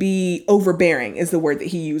she can be overbearing is the word that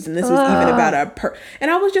he used. And this was even about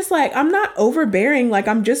and I was just like, I'm not overbearing. Like,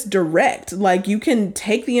 I'm just direct. Like, you can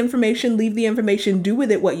take the information, leave the information, do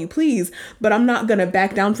with it what you please, but I'm not going to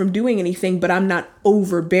back down from doing anything, but I'm not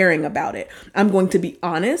overbearing about it. I'm going to be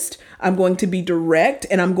honest. I'm going to be direct,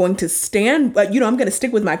 and I'm going to stand, I'm going to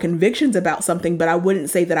stick with my convictions about something, but I wouldn't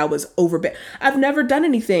say that I was overbearing. I've never done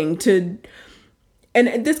anything to,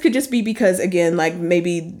 and this could just be because, again, like,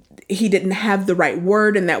 maybe he didn't have the right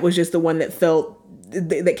word and that was just the one that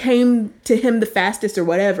that came to him the fastest or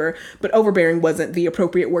whatever, but overbearing wasn't the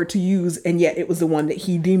appropriate word to use, and yet it was the one that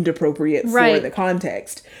he deemed appropriate for the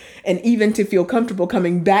context. And even to feel comfortable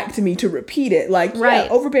coming back to me to repeat it, like, yeah,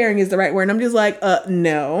 overbearing is the right word. And I'm just like,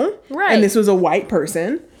 no. Right. And this was a white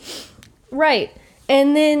person. Right.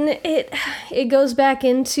 And then it goes back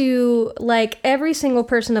into, like, every single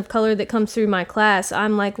person of color that comes through my class,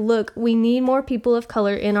 I'm like, look, we need more people of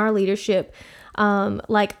color in our leadership.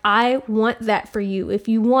 Like, I want that for you. If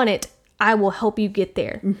you want it, I will help you get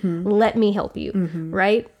there. Let me help you.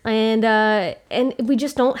 Right. And we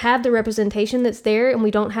just don't have the representation that's there, and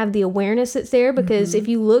we don't have the awareness that's there, because if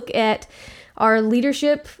you look at our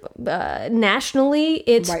leadership nationally,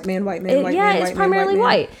 it's white man, it's primarily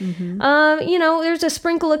white. There's a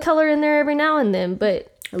sprinkle of color in there every now and then,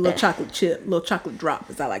 but a little chocolate chip, little chocolate drop,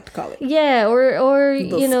 as I like to call it. Yeah, or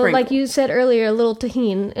sprinkle. Like you said earlier, a little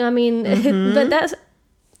tahini. I mean, but that's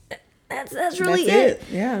really it.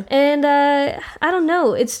 Yeah. And I don't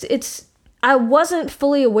know. It's I wasn't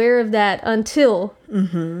fully aware of that until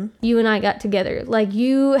you and I got together. Like,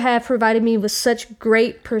 you have provided me with such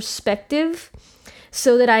great perspective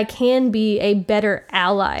so that I can be a better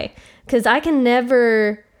ally. Because I can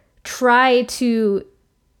never try to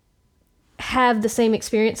have the same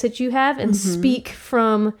experience that you have and speak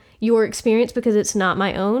from your experience, because it's not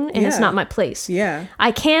my own and it's not my place. Yeah.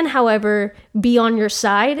 I can, however, be on your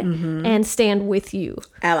side and stand with you.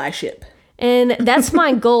 Allyship. And that's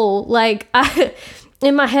my goal. Like,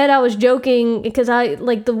 in my head, I was joking because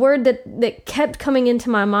the word that kept coming into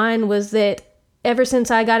my mind was that ever since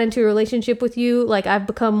I got into a relationship with you, like, I've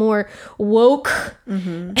become more woke,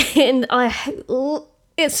 and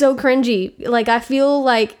it's so cringy. Like, I feel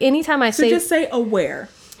like anytime I say, just say aware.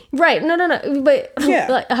 Right. No. But yeah,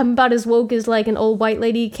 like, I'm about as woke as like an old white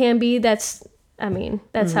lady can be. That's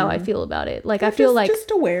how I feel about it. Like, I feel like just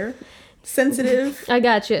aware, sensitive. I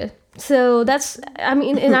gotcha. So that's, and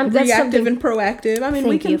that's reactive and proactive. I mean,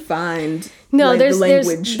 we can find No, like, there's the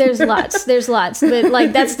language. there's lots, but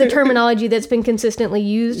like that's the terminology that's been consistently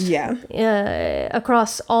used. Yeah.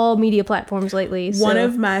 Across all media platforms lately. One so.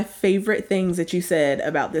 of my favorite things that you said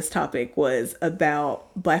about this topic was about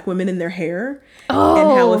Black women and their hair. Oh.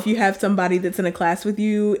 And how if you have somebody that's in a class with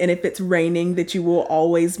you and if it's raining, that you will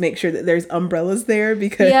always make sure that there's umbrellas there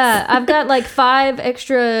because... Yeah, I've got like 5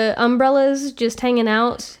 extra umbrellas just hanging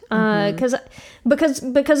out because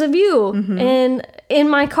of you. And in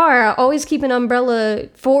my car, I always keep an umbrella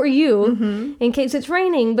for you in case it's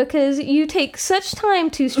raining because you take such time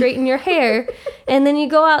to straighten your hair and then you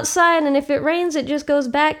go outside and if it rains, it just goes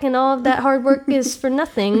back and all of that hard work is for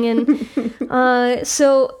nothing. And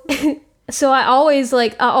so I always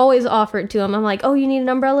offer it to them. I'm like, oh, you need an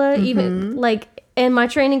umbrella? Even like, and my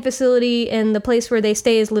training facility and the place where they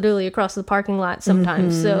stay is literally across the parking lot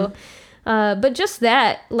sometimes. So, but just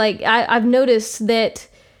that, like, I've noticed that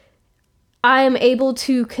I am able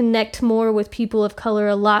to connect more with people of color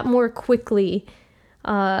a lot more quickly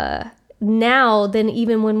now than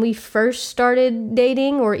even when we first started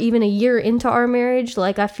dating or even a year into our marriage.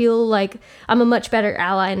 Like, I feel like I'm a much better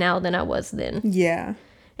ally now than I was then. Yeah.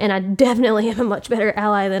 And I definitely am a much better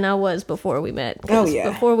ally than I was before we met. Oh, yeah.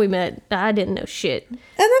 Before we met, I didn't know shit. And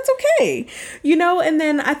that's okay. And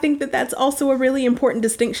then I think that that's also a really important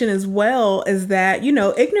distinction as well, is that,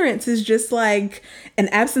 ignorance is just like an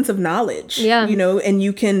absence of knowledge. Yeah. And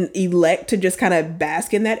you can elect to just kind of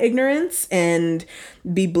bask in that ignorance and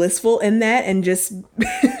be blissful in that and just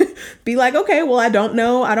be like, okay, well, I don't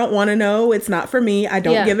know. I don't want to know. It's not for me. I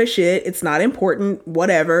don't give a shit. It's not important,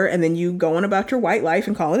 whatever. And then you go on about your white life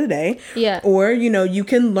and call it a day. Yeah. Or, you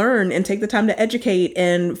can learn and take the time to educate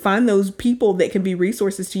and find those people that can be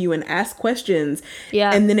resources to you and ask questions.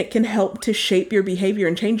 Yeah. And then it can help to shape your behavior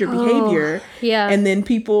and change your behavior. Yeah. And then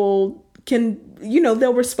people can,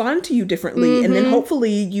 they'll respond to you differently. And then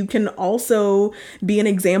hopefully you can also be an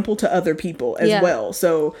example to other people as well.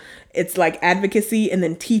 So it's like advocacy and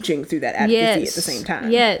then teaching through that advocacy at the same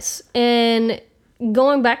time. Yes. And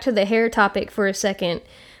going back to the hair topic for a second,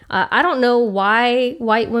 I don't know why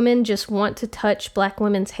white women just want to touch Black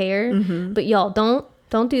women's hair, but y'all don't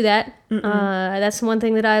do that. That's one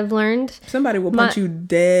thing that I've learned. Somebody will punch you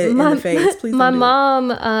dead in the face. Please don't My do mom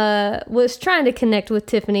was trying to connect with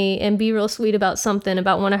Tiffany and be real sweet about something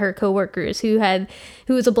about one of her coworkers who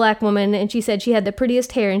was a Black woman, and she said she had the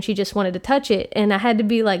prettiest hair and she just wanted to touch it. And I had to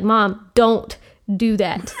be like, Mom, don't do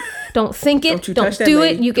that. Don't think it. Don't do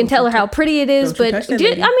it. You can tell her how pretty it is, but you could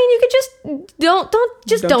just don't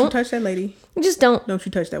you touch that lady. Just don't. Don't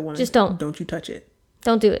you touch that woman. Just don't. Don't you touch it.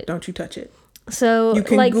 Don't do it. Don't you touch it. So you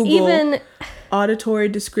can like Google even auditory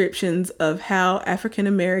descriptions of how African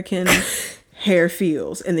American hair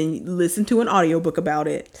feels, and then listen to an audiobook about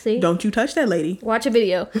it. See? Don't you touch that lady. Watch a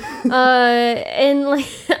video. And like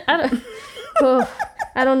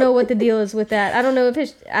I don't know what the deal is with that. I don't know if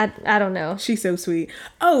it's I don't know. She's so sweet.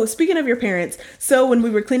 Oh, speaking of your parents, so when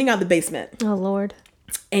we were cleaning out the basement. Oh Lord.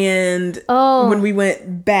 And when we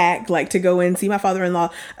went back, like, to go and see my father-in-law,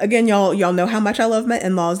 again, y'all know how much I love my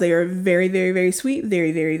in-laws. They are very, very, very sweet,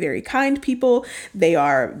 very, very, very kind people. They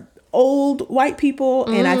are old white people,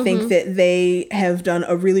 and I think that they have done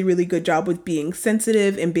a really, really good job with being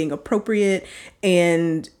sensitive and being appropriate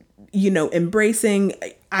and, embracing.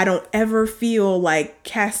 I don't ever feel like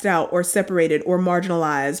cast out or separated or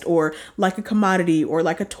marginalized or like a commodity or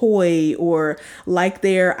like a toy or like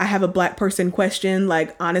I have a Black person question.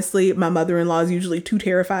 Like, honestly, my mother-in-law is usually too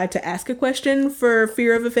terrified to ask a question for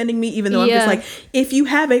fear of offending me, even though I'm just like, if you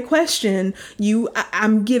have a question,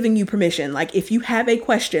 I'm giving you permission. Like, if you have a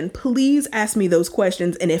question, please ask me those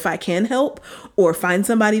questions. And if I can help or find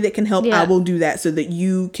somebody that can help, I will do that so that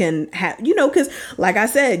you can have, because like I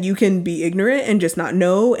said, you can be ignorant and just not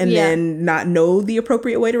know. And then not know the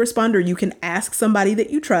appropriate way to respond, or you can ask somebody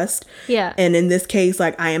that you trust. Yeah. And in this case,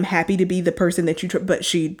 like, I am happy to be the person that you trust, but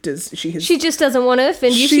she just doesn't want to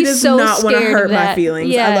offend you. She does not want to hurt my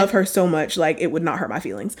feelings. I love her so much. Like, it would not hurt my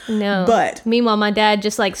feelings. No. But meanwhile, my dad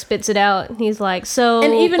just like spits it out. He's like, so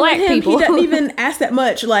and even Black with him, people. He doesn't even ask that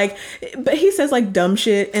much. Like, but he says like dumb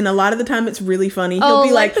shit, and a lot of the time it's really funny. He'll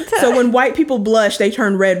be like, so when white people blush, they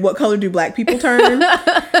turn red. What color do Black people turn?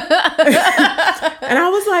 And I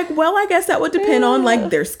was like, well, I guess that would depend on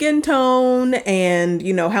like their skin tone and,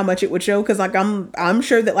 how much it would show. Cause like, I'm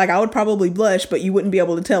sure that like I would probably blush, but you wouldn't be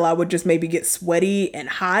able to tell. I would just maybe get sweaty and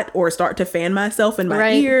hot or start to fan myself in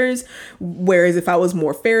my ears. Whereas if I was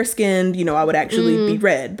more fair skinned, I would actually be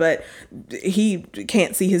red, but he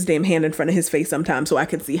can't see his damn hand in front of his face sometimes. So I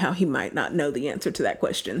can see how he might not know the answer to that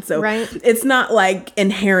question. So it's not like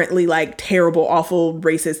inherently like terrible, awful,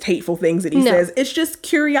 racist, hateful things that he says. It's just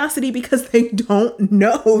curiosity because they don't don't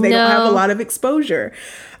know. They don't have a lot of exposure.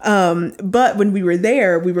 But when we were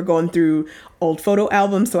there, we were going through old photo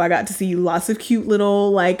albums, so I got to see lots of cute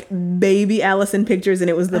little like baby Allison pictures, and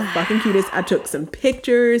it was the fucking cutest. I took some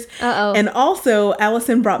pictures. And also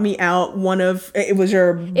Allison brought me out it was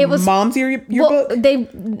your mom's yearbook. Well,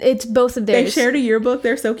 it's both of theirs. They shared a yearbook.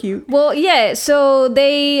 They're so cute. Well, yeah. So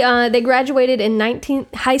they graduated in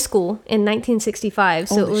high school in 1965.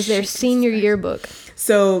 So it was their senior yearbook.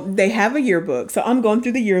 So they have a yearbook. So I'm going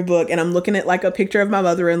through the yearbook and I'm looking at like a picture of my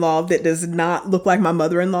mother-in-law that does not look like my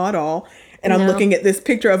mother-in-law at all. And I'm looking at this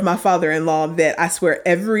picture of my father-in-law that I swear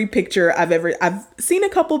every picture I've seen a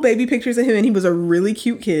couple baby pictures of him, and he was a really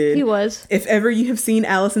cute kid. He was. If ever you have seen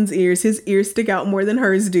Allison's ears, his ears stick out more than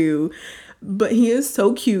hers do. But he is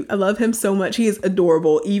so cute. I love him so much. He is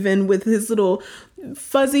adorable, even with his little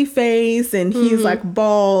fuzzy face, and he's like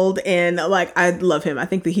bald, and like I love him. I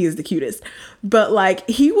think that he is the cutest. But like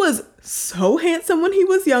he was so handsome when he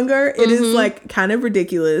was younger. It is like kind of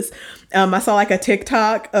ridiculous. I saw like a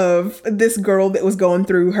TikTok of this girl that was going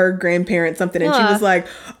through her grandparents something, and she was like,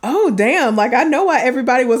 oh damn, like I know why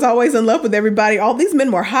everybody was always in love with everybody. All these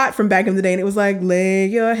men were hot from back in the day, and it was like, lay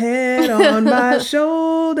your head on my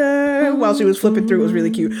shoulder while she was flipping through. It was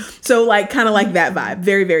really cute. So like kind of like that vibe.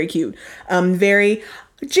 Very, very cute. Very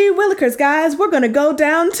gee willikers, guys, we're gonna go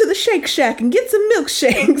down to the Shake Shack and get some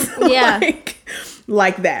milkshakes. Yeah.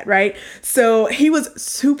 like that, right? So he was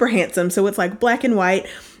super handsome. So it's like black and white.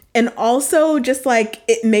 And also just like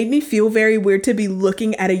it made me feel very weird to be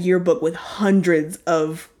looking at a yearbook with hundreds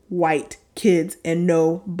of white kids and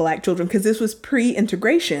no black children, because this was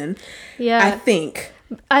pre-integration. Yeah, I think.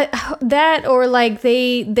 That or like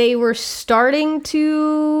they were starting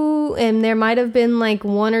to, and there might have been like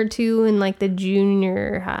one or two in like the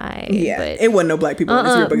junior high. Yeah, but it wasn't no black people in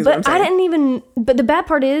this yearbook. Is what I'm saying. But the bad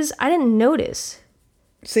part is I didn't notice.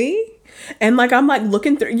 See? And like I'm like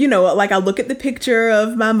looking through, you know, like I look at the picture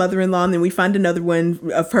of my mother-in-law, and then we find another one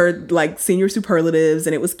of her like senior superlatives,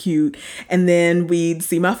 and it was cute. And then we'd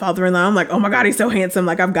see my father-in-law. I'm like, oh my God, he's so handsome.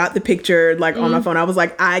 Like I've got the picture like on my phone. I was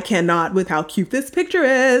like, I cannot with how cute this picture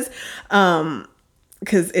is.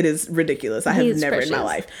 Because it is ridiculous. I have never in my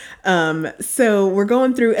life. So we're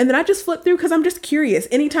going through, and then I just flip through because I'm just curious.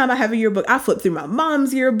 Anytime I have a yearbook, I flip through my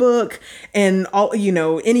mom's yearbook and all, you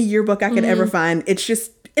know, any yearbook I could ever find. It's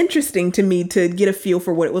just interesting to me to get a feel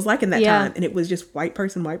for what it was like in that time. And it was just white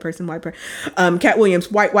person. Cat Williams,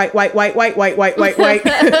 white. Turn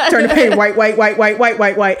the page,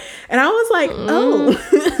 white. And I was like, oh.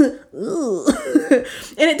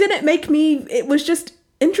 And it didn't make me, it was just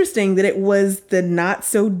interesting that it was the not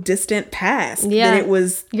so distant past. Yeah, that it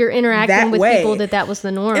was you're interacting with people that was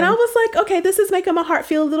the norm. And I was like, okay, this is making my heart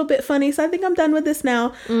feel a little bit funny, so I think I'm done with this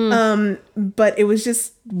now. But it was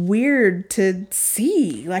just weird to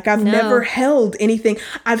see. Like I've never held anything.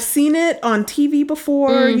 I've seen it on TV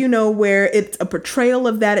before, you know, where it's a portrayal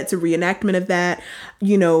of that, it's a reenactment of that.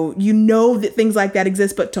 You know that things like that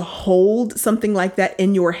exist, but to hold something like that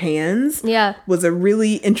in your hands was a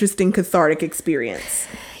really interesting cathartic experience.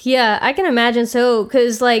 Yeah, I can imagine so,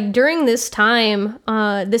 because like during this time,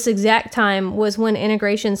 this exact time was when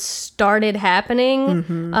integration started happening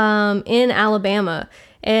in Alabama.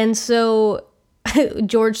 And so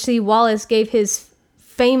George C. Wallace gave his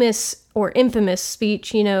famous or infamous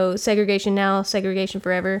speech, you know, segregation now, segregation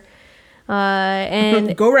forever.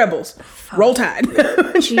 And go Rebels, roll Tide.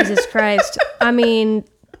 Jesus Christ. I mean,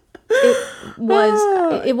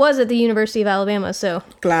 it was at the University of Alabama, so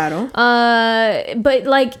claro. But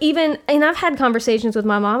like even, and I've had conversations with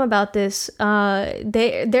my mom about this.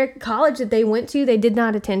 Their college that they went to, they did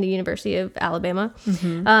not attend the University of Alabama,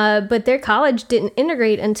 but their college didn't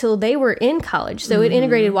integrate until they were in college. So it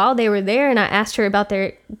integrated while they were there, and I asked her about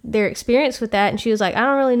their experience with that, and she was like, I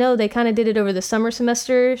don't really know. They kind of did it over the summer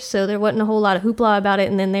semester, so there wasn't a whole lot of hoopla about it,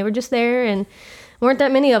 and then they were just there, and weren't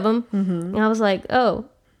that many of them. And I was like, oh,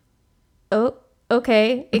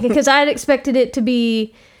 okay. Because I had expected it to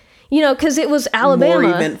be, you know, because it was Alabama.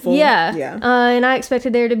 More eventful. Yeah. And I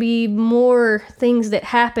expected there to be more things that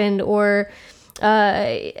happened, or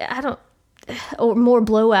or more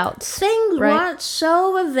blowouts. Things weren't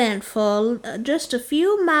so eventful just a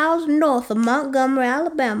few miles north of Montgomery,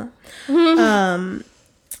 Alabama.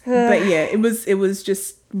 But yeah, it was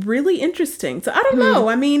just really interesting. So I don't know.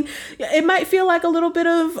 I mean, it might feel like a little bit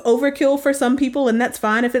of overkill for some people, and that's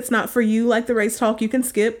fine. If it's not for you, like the race talk, you can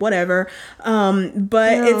skip, whatever.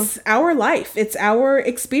 But it's our life. It's our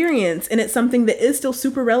experience. And it's something that is still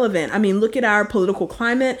super relevant. I mean, look at our political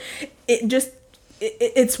climate.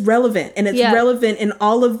 It's relevant, and it's relevant in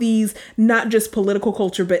all of these, not just political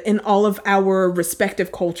culture, but in all of our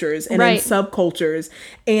respective cultures and in subcultures.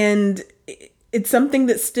 And it's something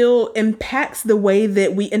that still impacts the way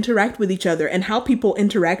that we interact with each other and how people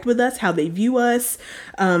interact with us, how they view us.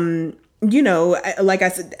 You know, like I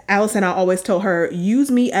said, Allison, I always tell her,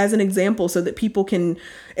 use me as an example so that people can,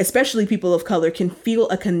 especially people of color, can feel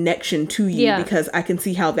a connection to you, because I can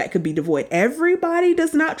see how that could be devoid. Everybody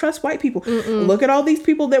does not trust white people. Look at all these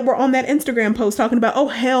people that were on that Instagram post talking about, oh,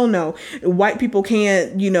 hell no, white people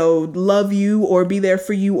can't, you know, love you or be there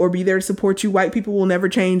for you or be there to support you. White people will never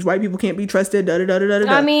change. White people can't be trusted. Da, da, da, da, da,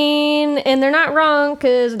 da. I mean, and they're not wrong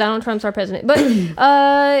because Donald Trump's our president. But,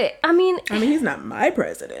 I mean, he's not my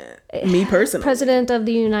president. Me personally. President of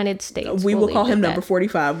the United States. We will call him number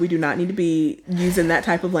 45. We do not need to be using that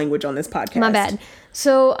type of language on this podcast. My bad.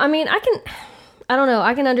 So, I mean, I don't know.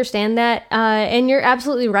 I can understand that. And you're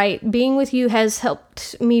absolutely right. Being with you has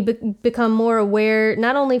helped me become more aware,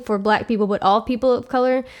 not only for Black people, but all people of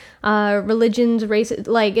color, religions, races,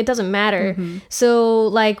 like, it doesn't matter. So,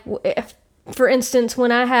 like, if, for instance,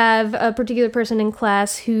 when I have a particular person in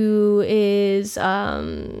class who is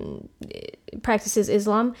practices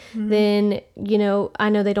Islam, then, you know, I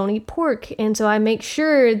know they don't eat pork, and so I make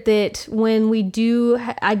sure that when we do,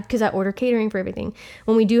 because I order catering for everything,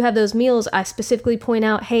 when we do have those meals, I specifically point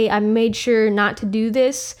out, hey, I made sure not to do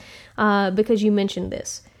this because you mentioned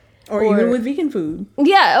this. Or even with vegan food.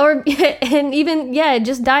 Yeah, and even,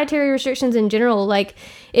 just dietary restrictions in general. Like,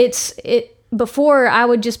 before I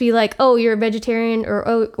would just be like, oh, you're a vegetarian, or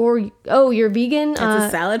oh, you're vegan. It's a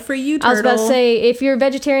salad for you, turtle. I was about to say, if you're a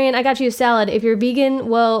vegetarian, I got you a salad. If you're vegan,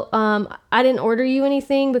 well, I didn't order you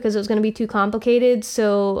anything because it was going to be too complicated.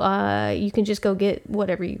 So you can just go get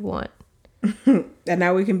whatever you want. And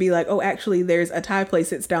now we can be like, oh, actually, there's a Thai place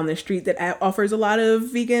that's down the street that offers a lot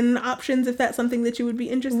of vegan options if that's something that you would be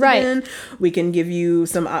interested in. We can give you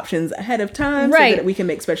some options ahead of time so that we can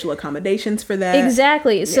make special accommodations for that.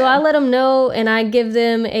 Exactly. So I let them know, and I give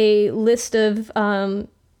them a list of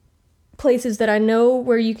places that I know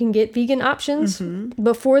where you can get vegan options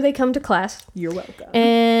before they come to class. You're welcome.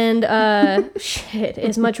 And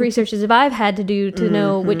as much research as I've had to do to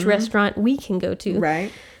know which restaurant we can go to.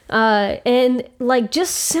 Right. And like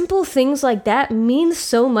just simple things like that mean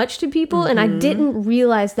so much to people, and I didn't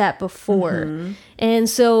realize that before. And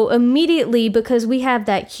so immediately, because we have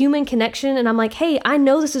that human connection, and I'm like, hey, I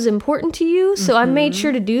know this is important to you, so I made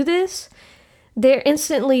sure to do this. They're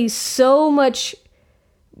instantly so much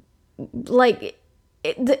like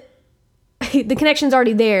the connection's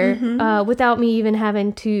already there without me even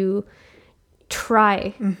having to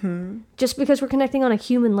try, just because we're connecting on a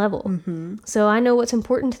human level. So I know what's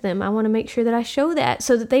important to them. I want to make sure that I show that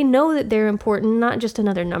so that they know that they're important, not just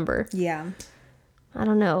another number. I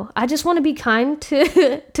don't know. I just want to be kind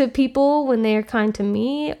to people when they're kind to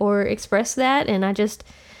me, or express that. And I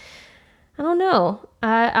don't know.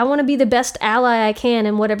 I want to be the best ally I can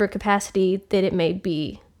in whatever capacity that it may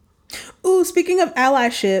be. Ooh, speaking of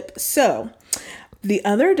allyship, so the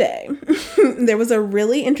other day, there was a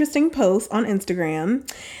really interesting post on Instagram,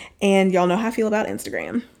 and y'all know how I feel about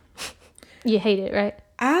Instagram. You hate it, right?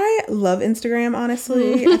 I love Instagram,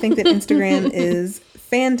 honestly. I think that Instagram is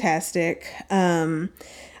fantastic. I'm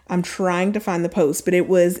trying to find the post, but it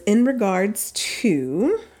was in regards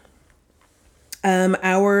to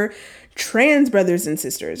our trans brothers and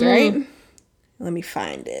sisters, right? Let me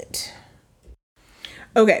find it.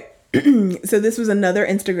 Okay. So this was another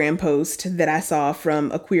Instagram post that I saw from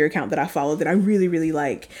a queer account that I follow that I really, really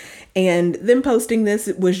like. And them posting this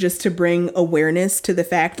was just to bring awareness to the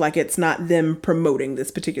fact, like, it's not them promoting this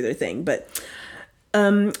particular thing, but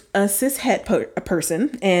a cis het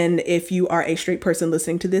person, and if you are a straight person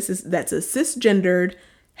listening to this, that's a cisgendered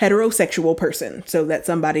heterosexual person. So that's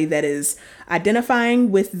somebody that is identifying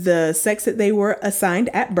with the sex that they were assigned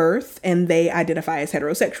at birth, and they identify as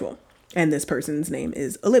heterosexual. And this person's name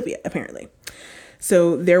is Olivia, apparently.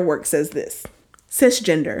 So their work says this: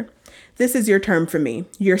 cisgender. This is your term for me,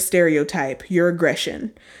 your stereotype, your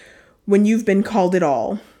aggression. When you've been called it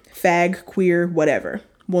all, fag, queer, whatever.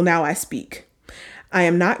 Well, now I speak. I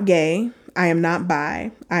am not gay. I am not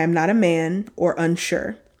bi. I am not a man or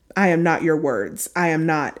unsure. I am not your words. I am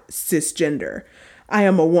not cisgender. I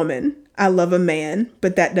am a woman. I love a man,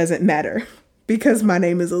 but that doesn't matter. Because my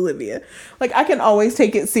name is Olivia. Like, I can always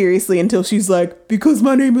take it seriously until she's like, because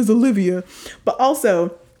my name is Olivia. But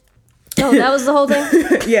also, Oh, that was the whole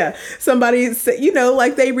thing? Yeah, somebody said, you know,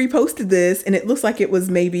 like they reposted this and it looks like it was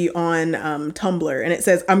maybe on Tumblr, and it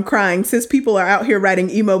says, "I'm crying, cis people are out here writing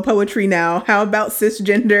emo poetry now. How about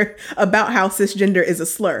cisgender, about how cisgender is a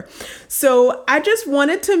slur?" So I just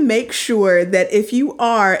wanted to make sure that if you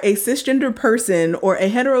are a cisgender person or a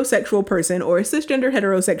heterosexual person or a cisgender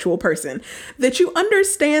heterosexual person, that you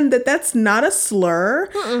understand that that's not a slur.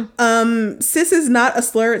 Cis is not a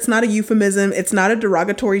slur. It's not a euphemism. It's not a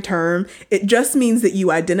derogatory term. It just means that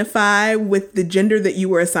you identify with the gender that you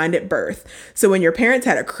were assigned at birth. So when your parents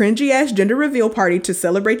had a cringy ass gender reveal party to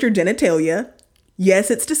celebrate your genitalia,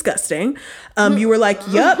 yes, it's disgusting. You were like,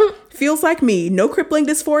 yup, feels like me. No crippling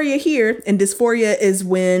dysphoria here. And dysphoria is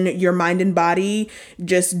when your mind and body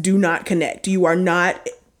just do not connect. You are not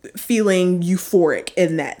feeling euphoric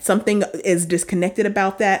in that. Something is disconnected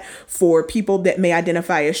about that for people that may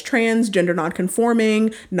identify as trans, gender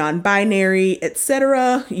nonconforming, non-binary,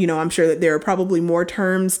 etc. You know, I'm sure that there are probably more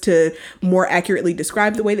terms to more accurately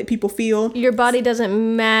describe the way that people feel. Your body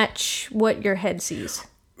doesn't match what your head sees.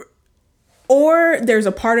 Or there's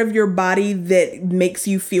a part of your body that makes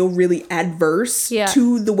you feel really adverse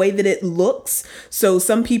to the way that it looks. So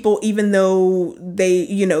some people, even though they,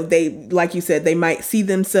 you know, they, like you said, they might see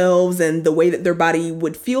themselves, and the way that their body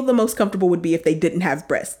would feel the most comfortable would be if they didn't have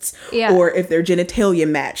breasts. Yeah. Or if their genitalia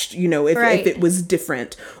matched, you know, if it was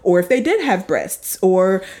different. Or if they did have breasts.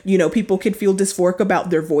 Or, you know, people could feel dysphoric about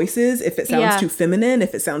their voices if it sounds too feminine,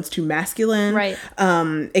 if it sounds too masculine. Right.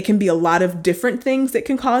 It can be a lot of different things that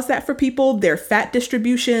can cause that for people. Their fat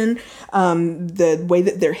distribution, the way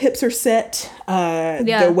that their hips are set,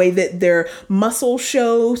 the way that their muscles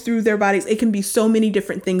show through their bodies. It can be so many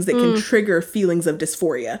different things that can trigger feelings of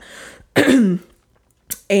dysphoria.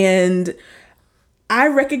 And I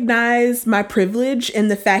recognize my privilege in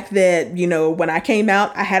the fact that, you know, when I came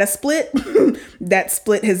out, I had a split. That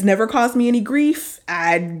split has never caused me any grief.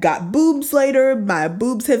 I got boobs later. My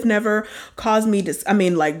boobs have never caused me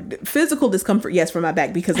physical discomfort, yes, for my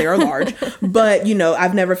back because they are large. But, you know,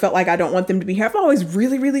 I've never felt like I don't want them to be here. I've always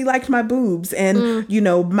really, really liked my boobs. And, you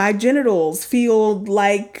know, my genitals feel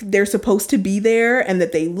like they're supposed to be there and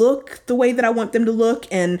that they look the way that I want them to look.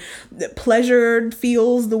 And pleasure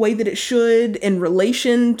feels the way that it should in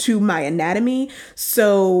relation to my anatomy.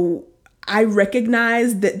 So I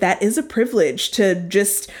recognize that that is a privilege to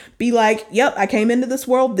just be like, yep, I came into this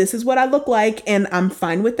world. This is what I look like. And I'm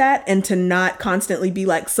fine with that. And to not constantly be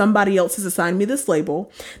like, somebody else has assigned me this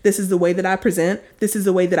label. This is the way that I present. This is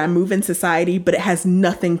the way that I move in society. But it has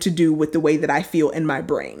nothing to do with the way that I feel in my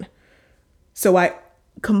brain. So I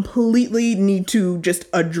completely need to just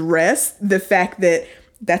address the fact that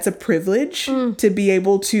that's a privilege to be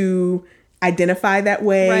able to identify that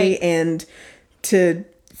way and to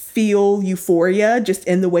feel euphoria just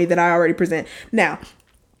in the way that I already present. Now,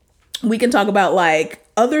 we can talk about like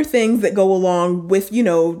other things that go along with, you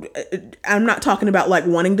know, I'm not talking about like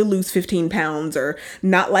wanting to lose 15 pounds or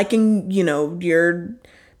not liking, you know, your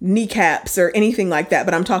kneecaps or anything like that,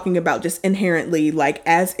 but I'm talking about just inherently like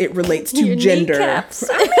as it relates to your gender. Kneecaps.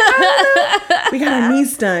 We got our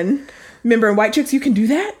knees done. Remember, in White Chicks, you can do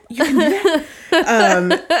that. You can do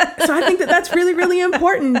that. So I think that that's really, really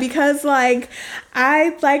important because, like,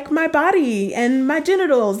 I like my body and my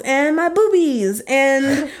genitals and my boobies.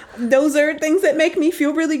 And those are things that make me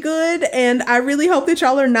feel really good. And I really hope that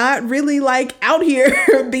y'all are not really, like, out here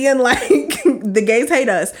being like, the gays hate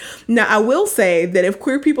us. Now, I will say that if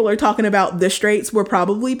queer people are talking about the straights, we're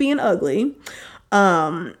probably being ugly.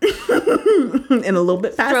 And a little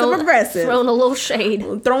bit passive aggressive. Throwing a little shade.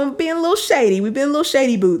 Being a little shady. We've been little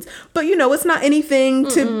shady boots. But, you know, it's not anything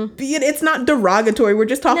to be, it's not derogatory. We're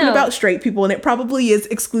just talking about straight people. And it probably is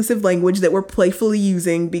exclusive language that we're playfully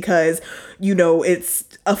using because, you know, it's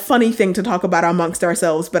a funny thing to talk about amongst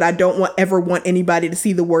ourselves. But I don't ever want anybody to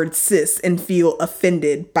see the word cis and feel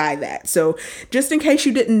offended by that. So just in case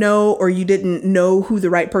you didn't know or you didn't know who the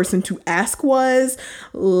right person to ask was,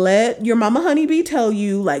 let your mama honeybee tell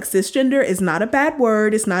you, like, cisgender is not a bad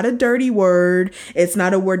word. It's not a dirty word. It's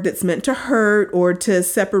not a word that's meant to hurt or to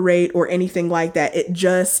separate or anything like that. It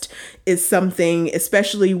just is something,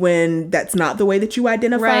 especially when that's not the way that you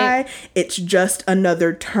identify. Right. It's just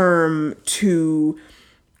another term to,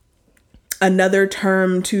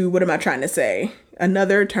 what am I trying to say?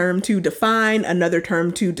 Another term to define, another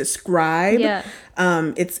term to describe. Yeah.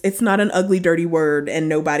 It's not an ugly, dirty word, and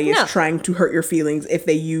nobody is trying to hurt your feelings if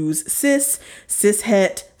they use cis,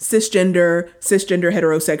 cishet, cisgender,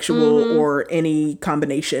 heterosexual, or any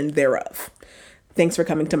combination thereof. Thanks for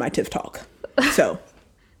coming to my TIFF talk. So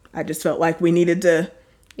I just felt like we needed to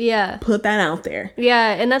Yeah. Put that out there.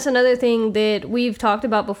 Yeah, and that's another thing that we've talked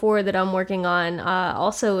about before that I'm working on.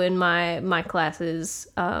 Also in my classes,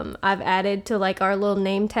 I've added to like our little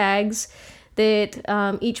name tags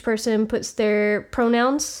that each person puts their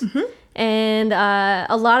pronouns. And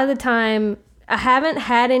a lot of the time, I haven't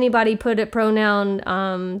had anybody put a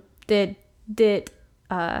pronoun that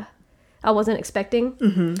I wasn't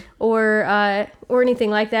expecting, or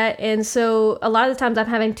anything like that. And so a lot of the times I'm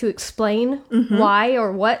having to explain why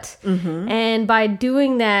or what. And by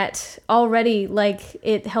doing that already, like,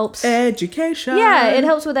 it helps. Education. Yeah, it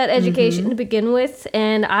helps with that education to begin with.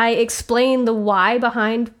 And I explain the why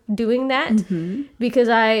behind doing that because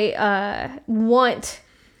I want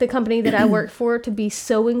the company that I work for to be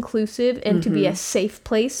so inclusive and to be a safe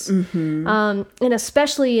place. And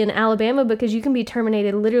especially in Alabama, because you can be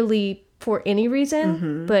terminated literally for any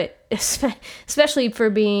reason, but especially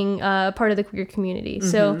for being part of the queer community.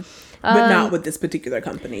 So, but not with this particular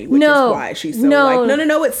company, which is why she's so like,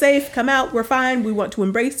 no, it's safe. Come out. We're fine. We want to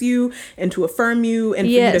embrace you and to affirm you and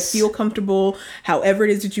for you to feel comfortable, however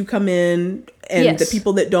it is that you come in. And the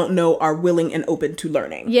people that don't know are willing and open to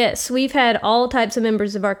learning. Yes, we've had all types of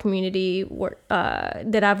members of our community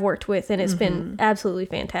that I've worked with, and it's been absolutely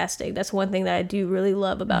fantastic. That's one thing that I do really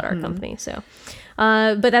love about our company. So,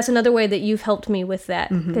 but that's another way that you've helped me with that,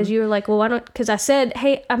 because you were like, well, why don't? Because I said,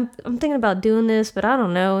 hey, I'm thinking about doing this, but I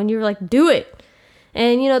don't know, and you were like, do it.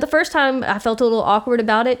 And the first time I felt a little awkward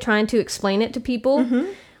about it, trying to explain it to people.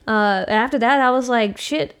 After that, I was like,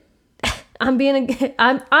 shit. I'm being a good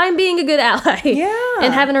ally. Yeah.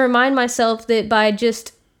 And having to remind myself that by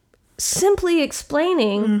just simply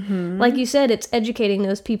explaining, like you said, it's educating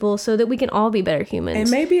those people so that we can all be better humans. And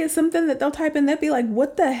maybe it's something that they'll type in, they'll be like,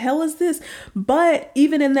 what the hell is this? But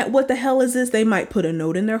even in that, what the hell is this? They might put a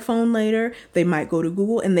note in their phone later. They might go to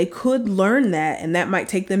Google and they could learn that. And that might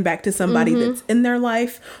take them back to somebody that's in their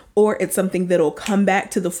life, or it's something that'll come back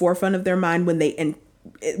to the forefront of their mind when they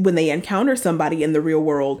encounter somebody in the real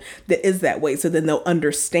world that is that way. So then they'll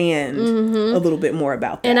understand a little bit more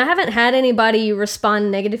about that. And I haven't had anybody respond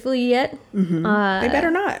negatively yet. They better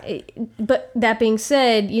not. But that being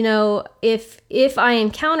said, if I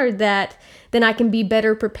encountered that, then I can be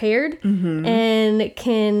better prepared and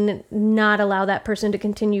can not allow that person to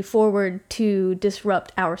continue forward to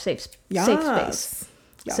disrupt our safe space. Yes,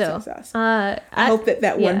 So yes. I hope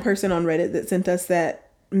that one person on Reddit that sent us that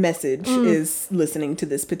message is listening to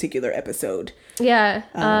this particular episode.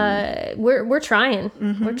 We're trying.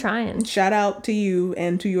 We're trying. Shout out to you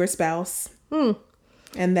and to your spouse. And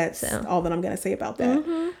that's all that I'm gonna say about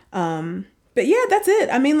that. But yeah, that's it.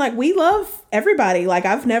 I mean, like, we love everybody. Like,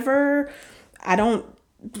 I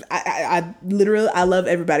literally love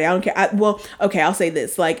everybody. I don't care. I'll say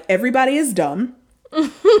this, like, everybody is dumb.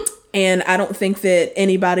 And I don't think that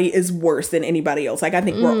anybody is worse than anybody else. Like, I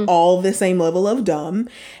think we're all the same level of dumb.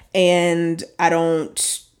 And I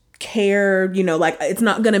don't care, like, it's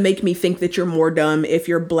not going to make me think that you're more dumb if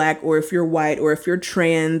you're black or if you're white or if you're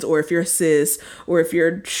trans or if you're cis or if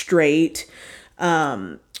you're straight.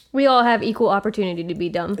 We all have equal opportunity to be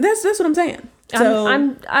dumb. That's what I'm saying. So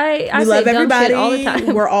I we love everybody all the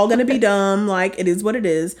time. We're all gonna be dumb. Like, it is what it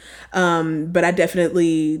is. But I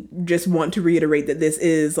definitely just want to reiterate that this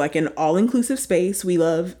is like an all-inclusive space. We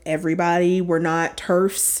love everybody. We're not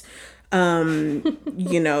TERFs,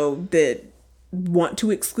 that want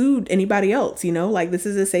to exclude anybody else. Like, this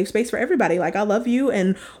is a safe space for everybody. Like, I love you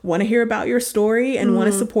and want to hear about your story and want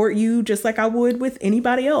to support you just like I would with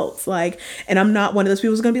anybody else. Like, and I'm not one of those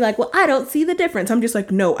people who's gonna be like, well, I don't see the difference. I'm just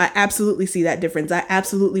like, no, I absolutely see that difference. I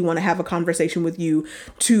absolutely want to have a conversation with you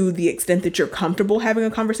to the extent that you're comfortable having a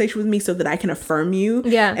conversation with me, so that I can affirm you.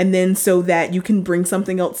 Yeah. And then so that you can bring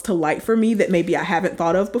something else to light for me that maybe I haven't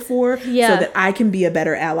thought of before. Yeah. So that I can be a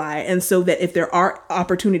better ally. And so that if there are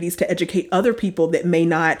opportunities to educate other people that may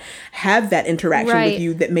not have that interaction with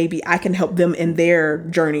you, that maybe I can help them in their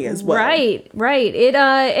journey as well. Right. It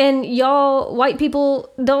and y'all white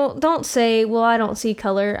people don't say, well, I don't see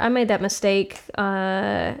color. I made that mistake.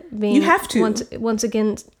 Being you have to once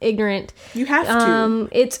again ignorant. You have to.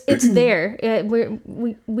 It's there.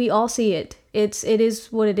 We all see it. It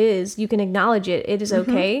is what it is. You can acknowledge it. It is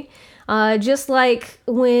okay. Just like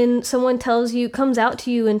when someone comes out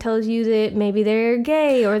to you and tells you that maybe they're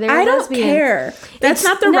gay or they're lesbian. I don't care. That's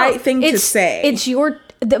not the right thing to say. It's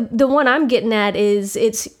the one I'm getting at is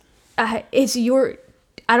it's your,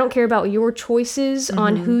 I don't care about your choices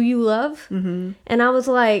on who you love. And I was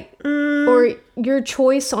like, or your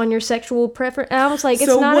choice on your sexual preference. And I was like, it's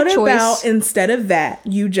not a choice. So what about instead of that,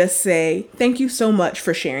 you just say, thank you so much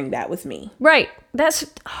for sharing that with me. Right. That's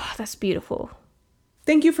beautiful.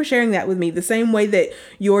 Thank you for sharing that with me. The same way that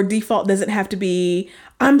your default doesn't have to be,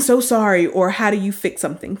 I'm so sorry, or how do you fix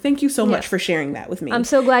something? Thank you so much for sharing that with me. I'm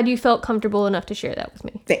so glad you felt comfortable enough to share that with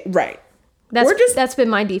me. Right. That's been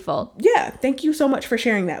my default. Yeah. Thank you so much for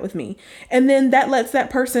sharing that with me. And then that lets that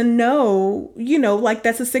person know, like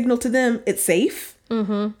that's a signal to them. It's safe.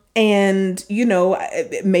 Mm-hmm. And,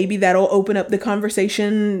 maybe that'll open up the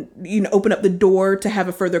conversation, open up the door to have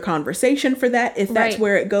a further conversation for that, if that's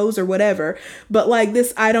where it goes or whatever. But like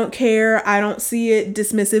this, I don't care, I don't see it,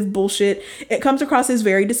 dismissive bullshit. It comes across as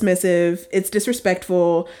very dismissive. It's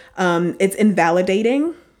disrespectful. It's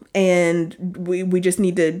invalidating. And we just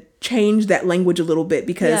need to change that language a little bit,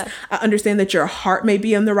 because I understand that your heart may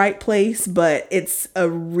be in the right place, but it's a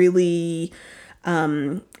really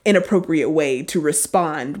inappropriate way to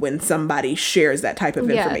respond when somebody shares that type of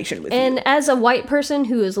information with you. And as a white person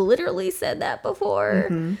who has literally said that before,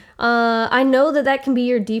 I know that can be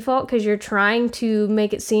your default because you're trying to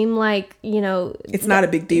make it seem like, it's not a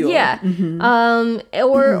big deal. Yeah.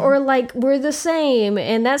 Or like we're the same,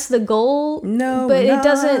 and that's the goal. No, but it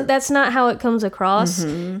doesn't. That's not how it comes across.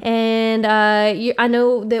 And I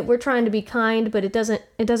know that we're trying to be kind, but it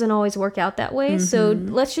doesn't always work out that way. So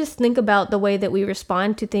let's just think about the way that we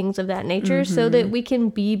respond to things of that nature, so that we can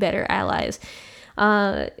be better allies.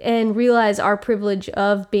 And realize our privilege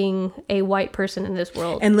of being a white person in this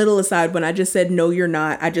world. And little aside, when I just said, no, you're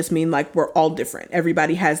not, I just mean like we're all different.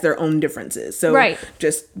 Everybody has their own differences. So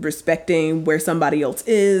just respecting where somebody else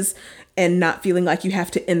is and not feeling like you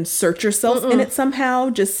have to insert yourself in it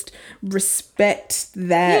somehow. Just respect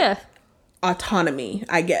that autonomy,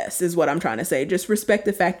 I guess, is what I'm trying to say. Just respect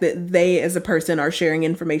the fact that they as a person are sharing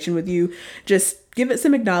information with you. Just give it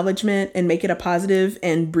some acknowledgement and make it a positive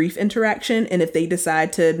and brief interaction. And if they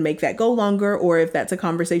decide to make that go longer, or if that's a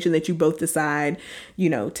conversation that you both decide,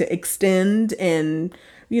 to extend and,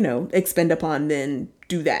 expend upon, then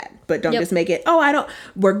do that. But don't just make it,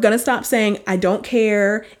 we're going to stop saying, I don't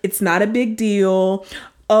care. It's not a big deal.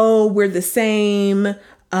 Oh, we're the same.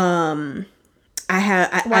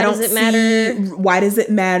 Why does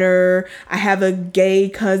it matter? I have a gay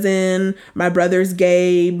cousin. My brother's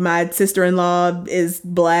gay. My sister-in-law is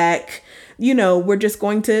black. We're just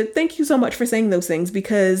going to thank you so much for saying those things,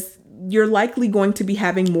 because you're likely going to be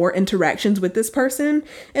having more interactions with this person.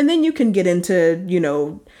 And then you can get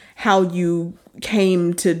into, how you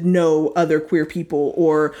came to know other queer people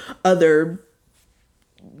or other,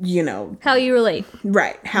 how you relate.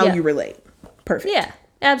 Right. How you relate. Perfect. Yeah.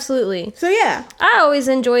 Absolutely. So yeah, I always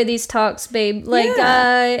enjoy these talks, babe. Like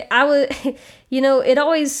I would, it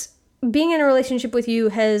always, being in a relationship with you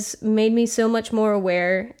has made me so much more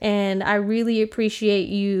aware, and I really appreciate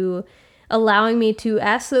you allowing me to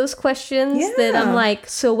ask those questions that I'm like,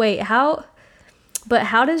 so wait, how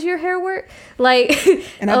does your hair work? Like,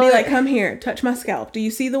 and I'll be like, come here, touch my scalp. Do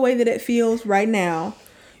you see the way that it feels right now?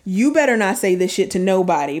 You better not say this shit to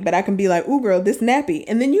nobody, but I can be like, ooh, girl, this nappy.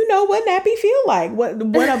 And then you know what nappy feel like. What a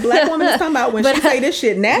black woman is talking about when she say this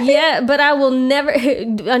shit nappy. Yeah, but I will never...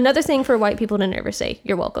 Another thing for white people to never say,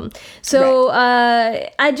 you're welcome. So,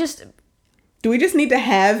 I just... Do we just need to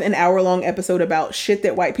have an hour-long episode about shit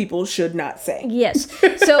that white people should not say? Yes.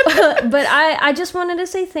 So, but I just wanted to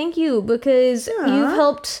say thank you, because you've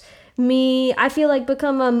helped me, I feel like,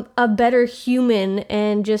 become a better human,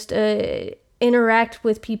 and just... interact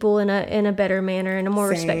with people in a better manner, in a more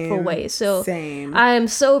respectful way. So I am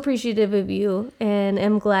so appreciative of you, and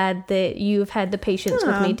am glad that you've had the patience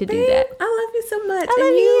with me to do that. I love you so much. I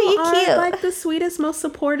love you. You're cute. Like the sweetest, most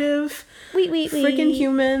supportive freaking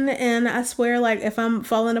human. And I swear, like, if I'm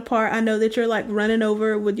falling apart, I know that you're like running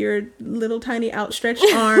over with your little tiny outstretched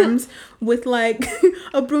arms with like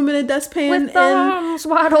a broom and a dustpan, with arms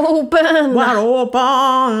wide open.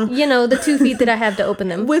 The 2 feet that I have to open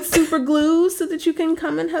them with super glue, so that you can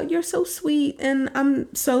come and help. You're so sweet, and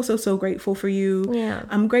I'm so grateful for you. Yeah,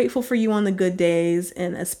 I'm grateful for you on the good days,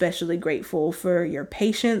 and especially grateful for your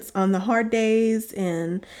patience on the hard days.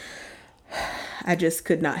 And I just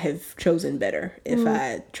could not have chosen better if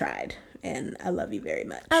I tried. And I love you very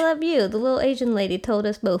much. I love you. The little Asian lady told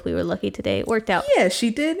us both we were lucky today. It worked out. Yeah,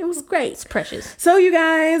 she did. It was great. It's precious. So you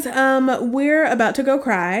guys, we're about to go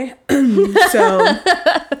cry. So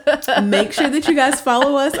make sure that you guys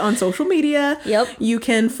follow us on social media. Yep. You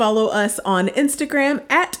can follow us on Instagram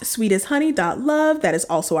at sweetashoney.love. That is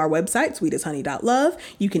also our website, sweetashoney.love.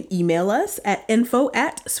 You can email us at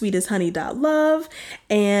info@sweetashoney.love.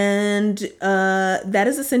 And that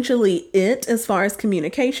is essentially it as far as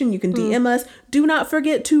communication. You can DM us. Do not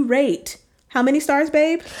forget to rate. How many stars,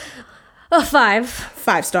 babe? A 5.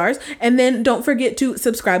 5 stars. And then don't forget to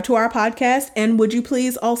subscribe to our podcast. And would you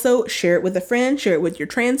please also share it with a friend, share it with your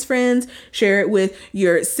trans friends, share it with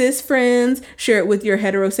your cis friends, share it with your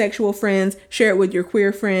heterosexual friends, share it with your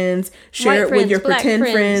queer friends, share White it friends, with your black pretend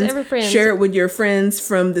friends, every friends, friend. share it with your friends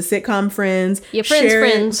from the sitcom Friends, Your friends' share it-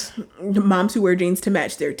 friends. moms who wear jeans to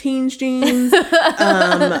match their teens jeans.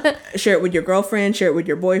 Share it with your girlfriend, share it with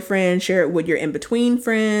your boyfriend, share it with your in-between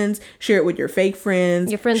friends, share it with your fake friends,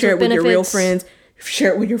 Your friends share with it with your real benefits. friends,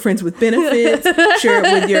 share it with your friends with benefits, share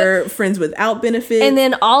it with your friends without benefits. And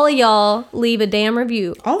then all of y'all leave a damn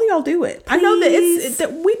review. all of y'all do it. I know that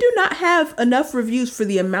that we do not have enough reviews for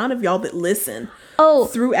the amount of y'all that listen Oh,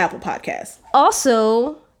 through Apple Podcasts.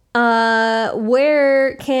 also,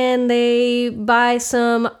 where can they buy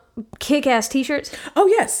some kick-ass t-shirts? Oh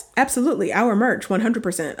yes, absolutely. Our merch,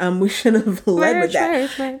 100%. We should have led with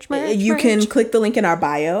that. You can click the link in our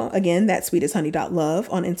bio. Again, that's sweetashoney.love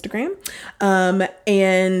on Instagram.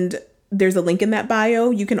 And there's a link in that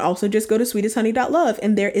bio. You can also just go to sweetashoney.love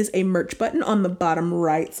and there is a merch button on the bottom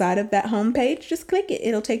right side of that homepage. Just click it.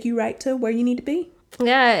 It'll take you right to where you need to be.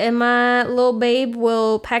 Yeah, and my little babe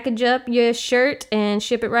will package up your shirt and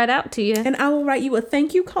ship it right out to you. And I will write you a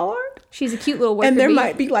thank you card. She's a cute little worker And there bee.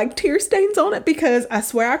 might be like tear stains on it because I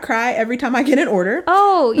swear I cry every time I get an order.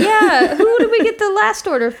 Oh, yeah. Who did we get the last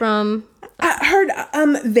order from? I heard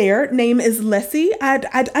their name is Leslie. I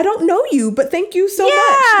don't know you, but thank you so much.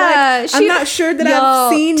 Yeah, Like, I'm not sure that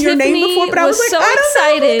I've seen your name Tiffany before, but I was like, so I don't know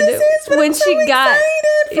who excited this is, but when I'm so she got.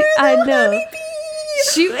 excited for I the know.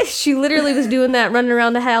 honeybee. She literally was doing that, running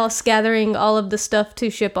around the house, gathering all of the stuff to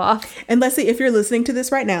ship off. And Leslie, if you're listening to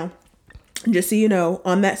this right now, just so you know,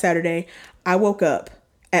 on that Saturday, I woke up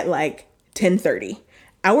at like 10:30.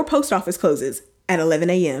 Our post office closes at 11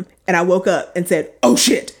 a.m. And I woke up and said, oh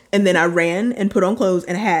shit. And then I ran and put on clothes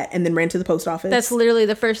and a hat and then ran to the post office. That's literally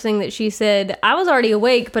the first thing that she said. I was already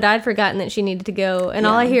awake, but I'd forgotten that she needed to go. And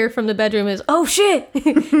all I hear from the bedroom is, oh shit.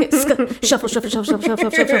 Shuffle, shuffle, shuffle, shuffle, shuffle,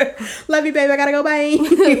 shuffle. Love you, babe. I gotta go. Bye.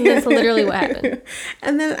 That's literally what happened.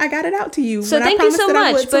 And then I got it out to you. So when I thank you promised so that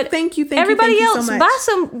I much. would. So But thank you, everybody thank you else, so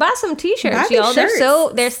much. buy some t-shirts, Buy these y'all.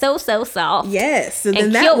 shirts. They're so soft. Yes. So then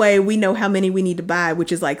And that cute. way we know how many we need to buy,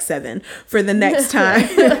 which is like 7 for the next time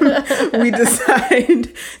we decide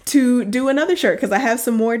to do another shirt because I have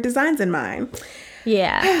some more designs in mind.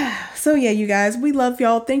 Yeah. So yeah, you guys, we love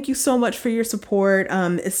y'all. Thank you so much for your support.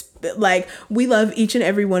 It's like we love each and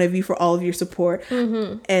every one of you for all of your support.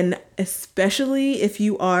 And especially if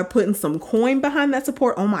you are putting some coin behind that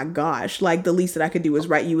support. Oh my gosh. Like the least that I could do is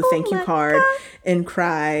write you a thank you card and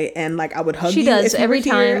cry. And like I would hug She you. does if you every were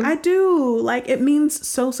here. time. I do. Like it means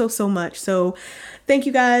so much. So thank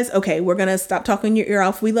you guys. Okay, we're going to stop talking your ear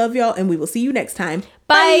off. We love y'all and we will see you next time.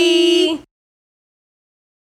 Bye.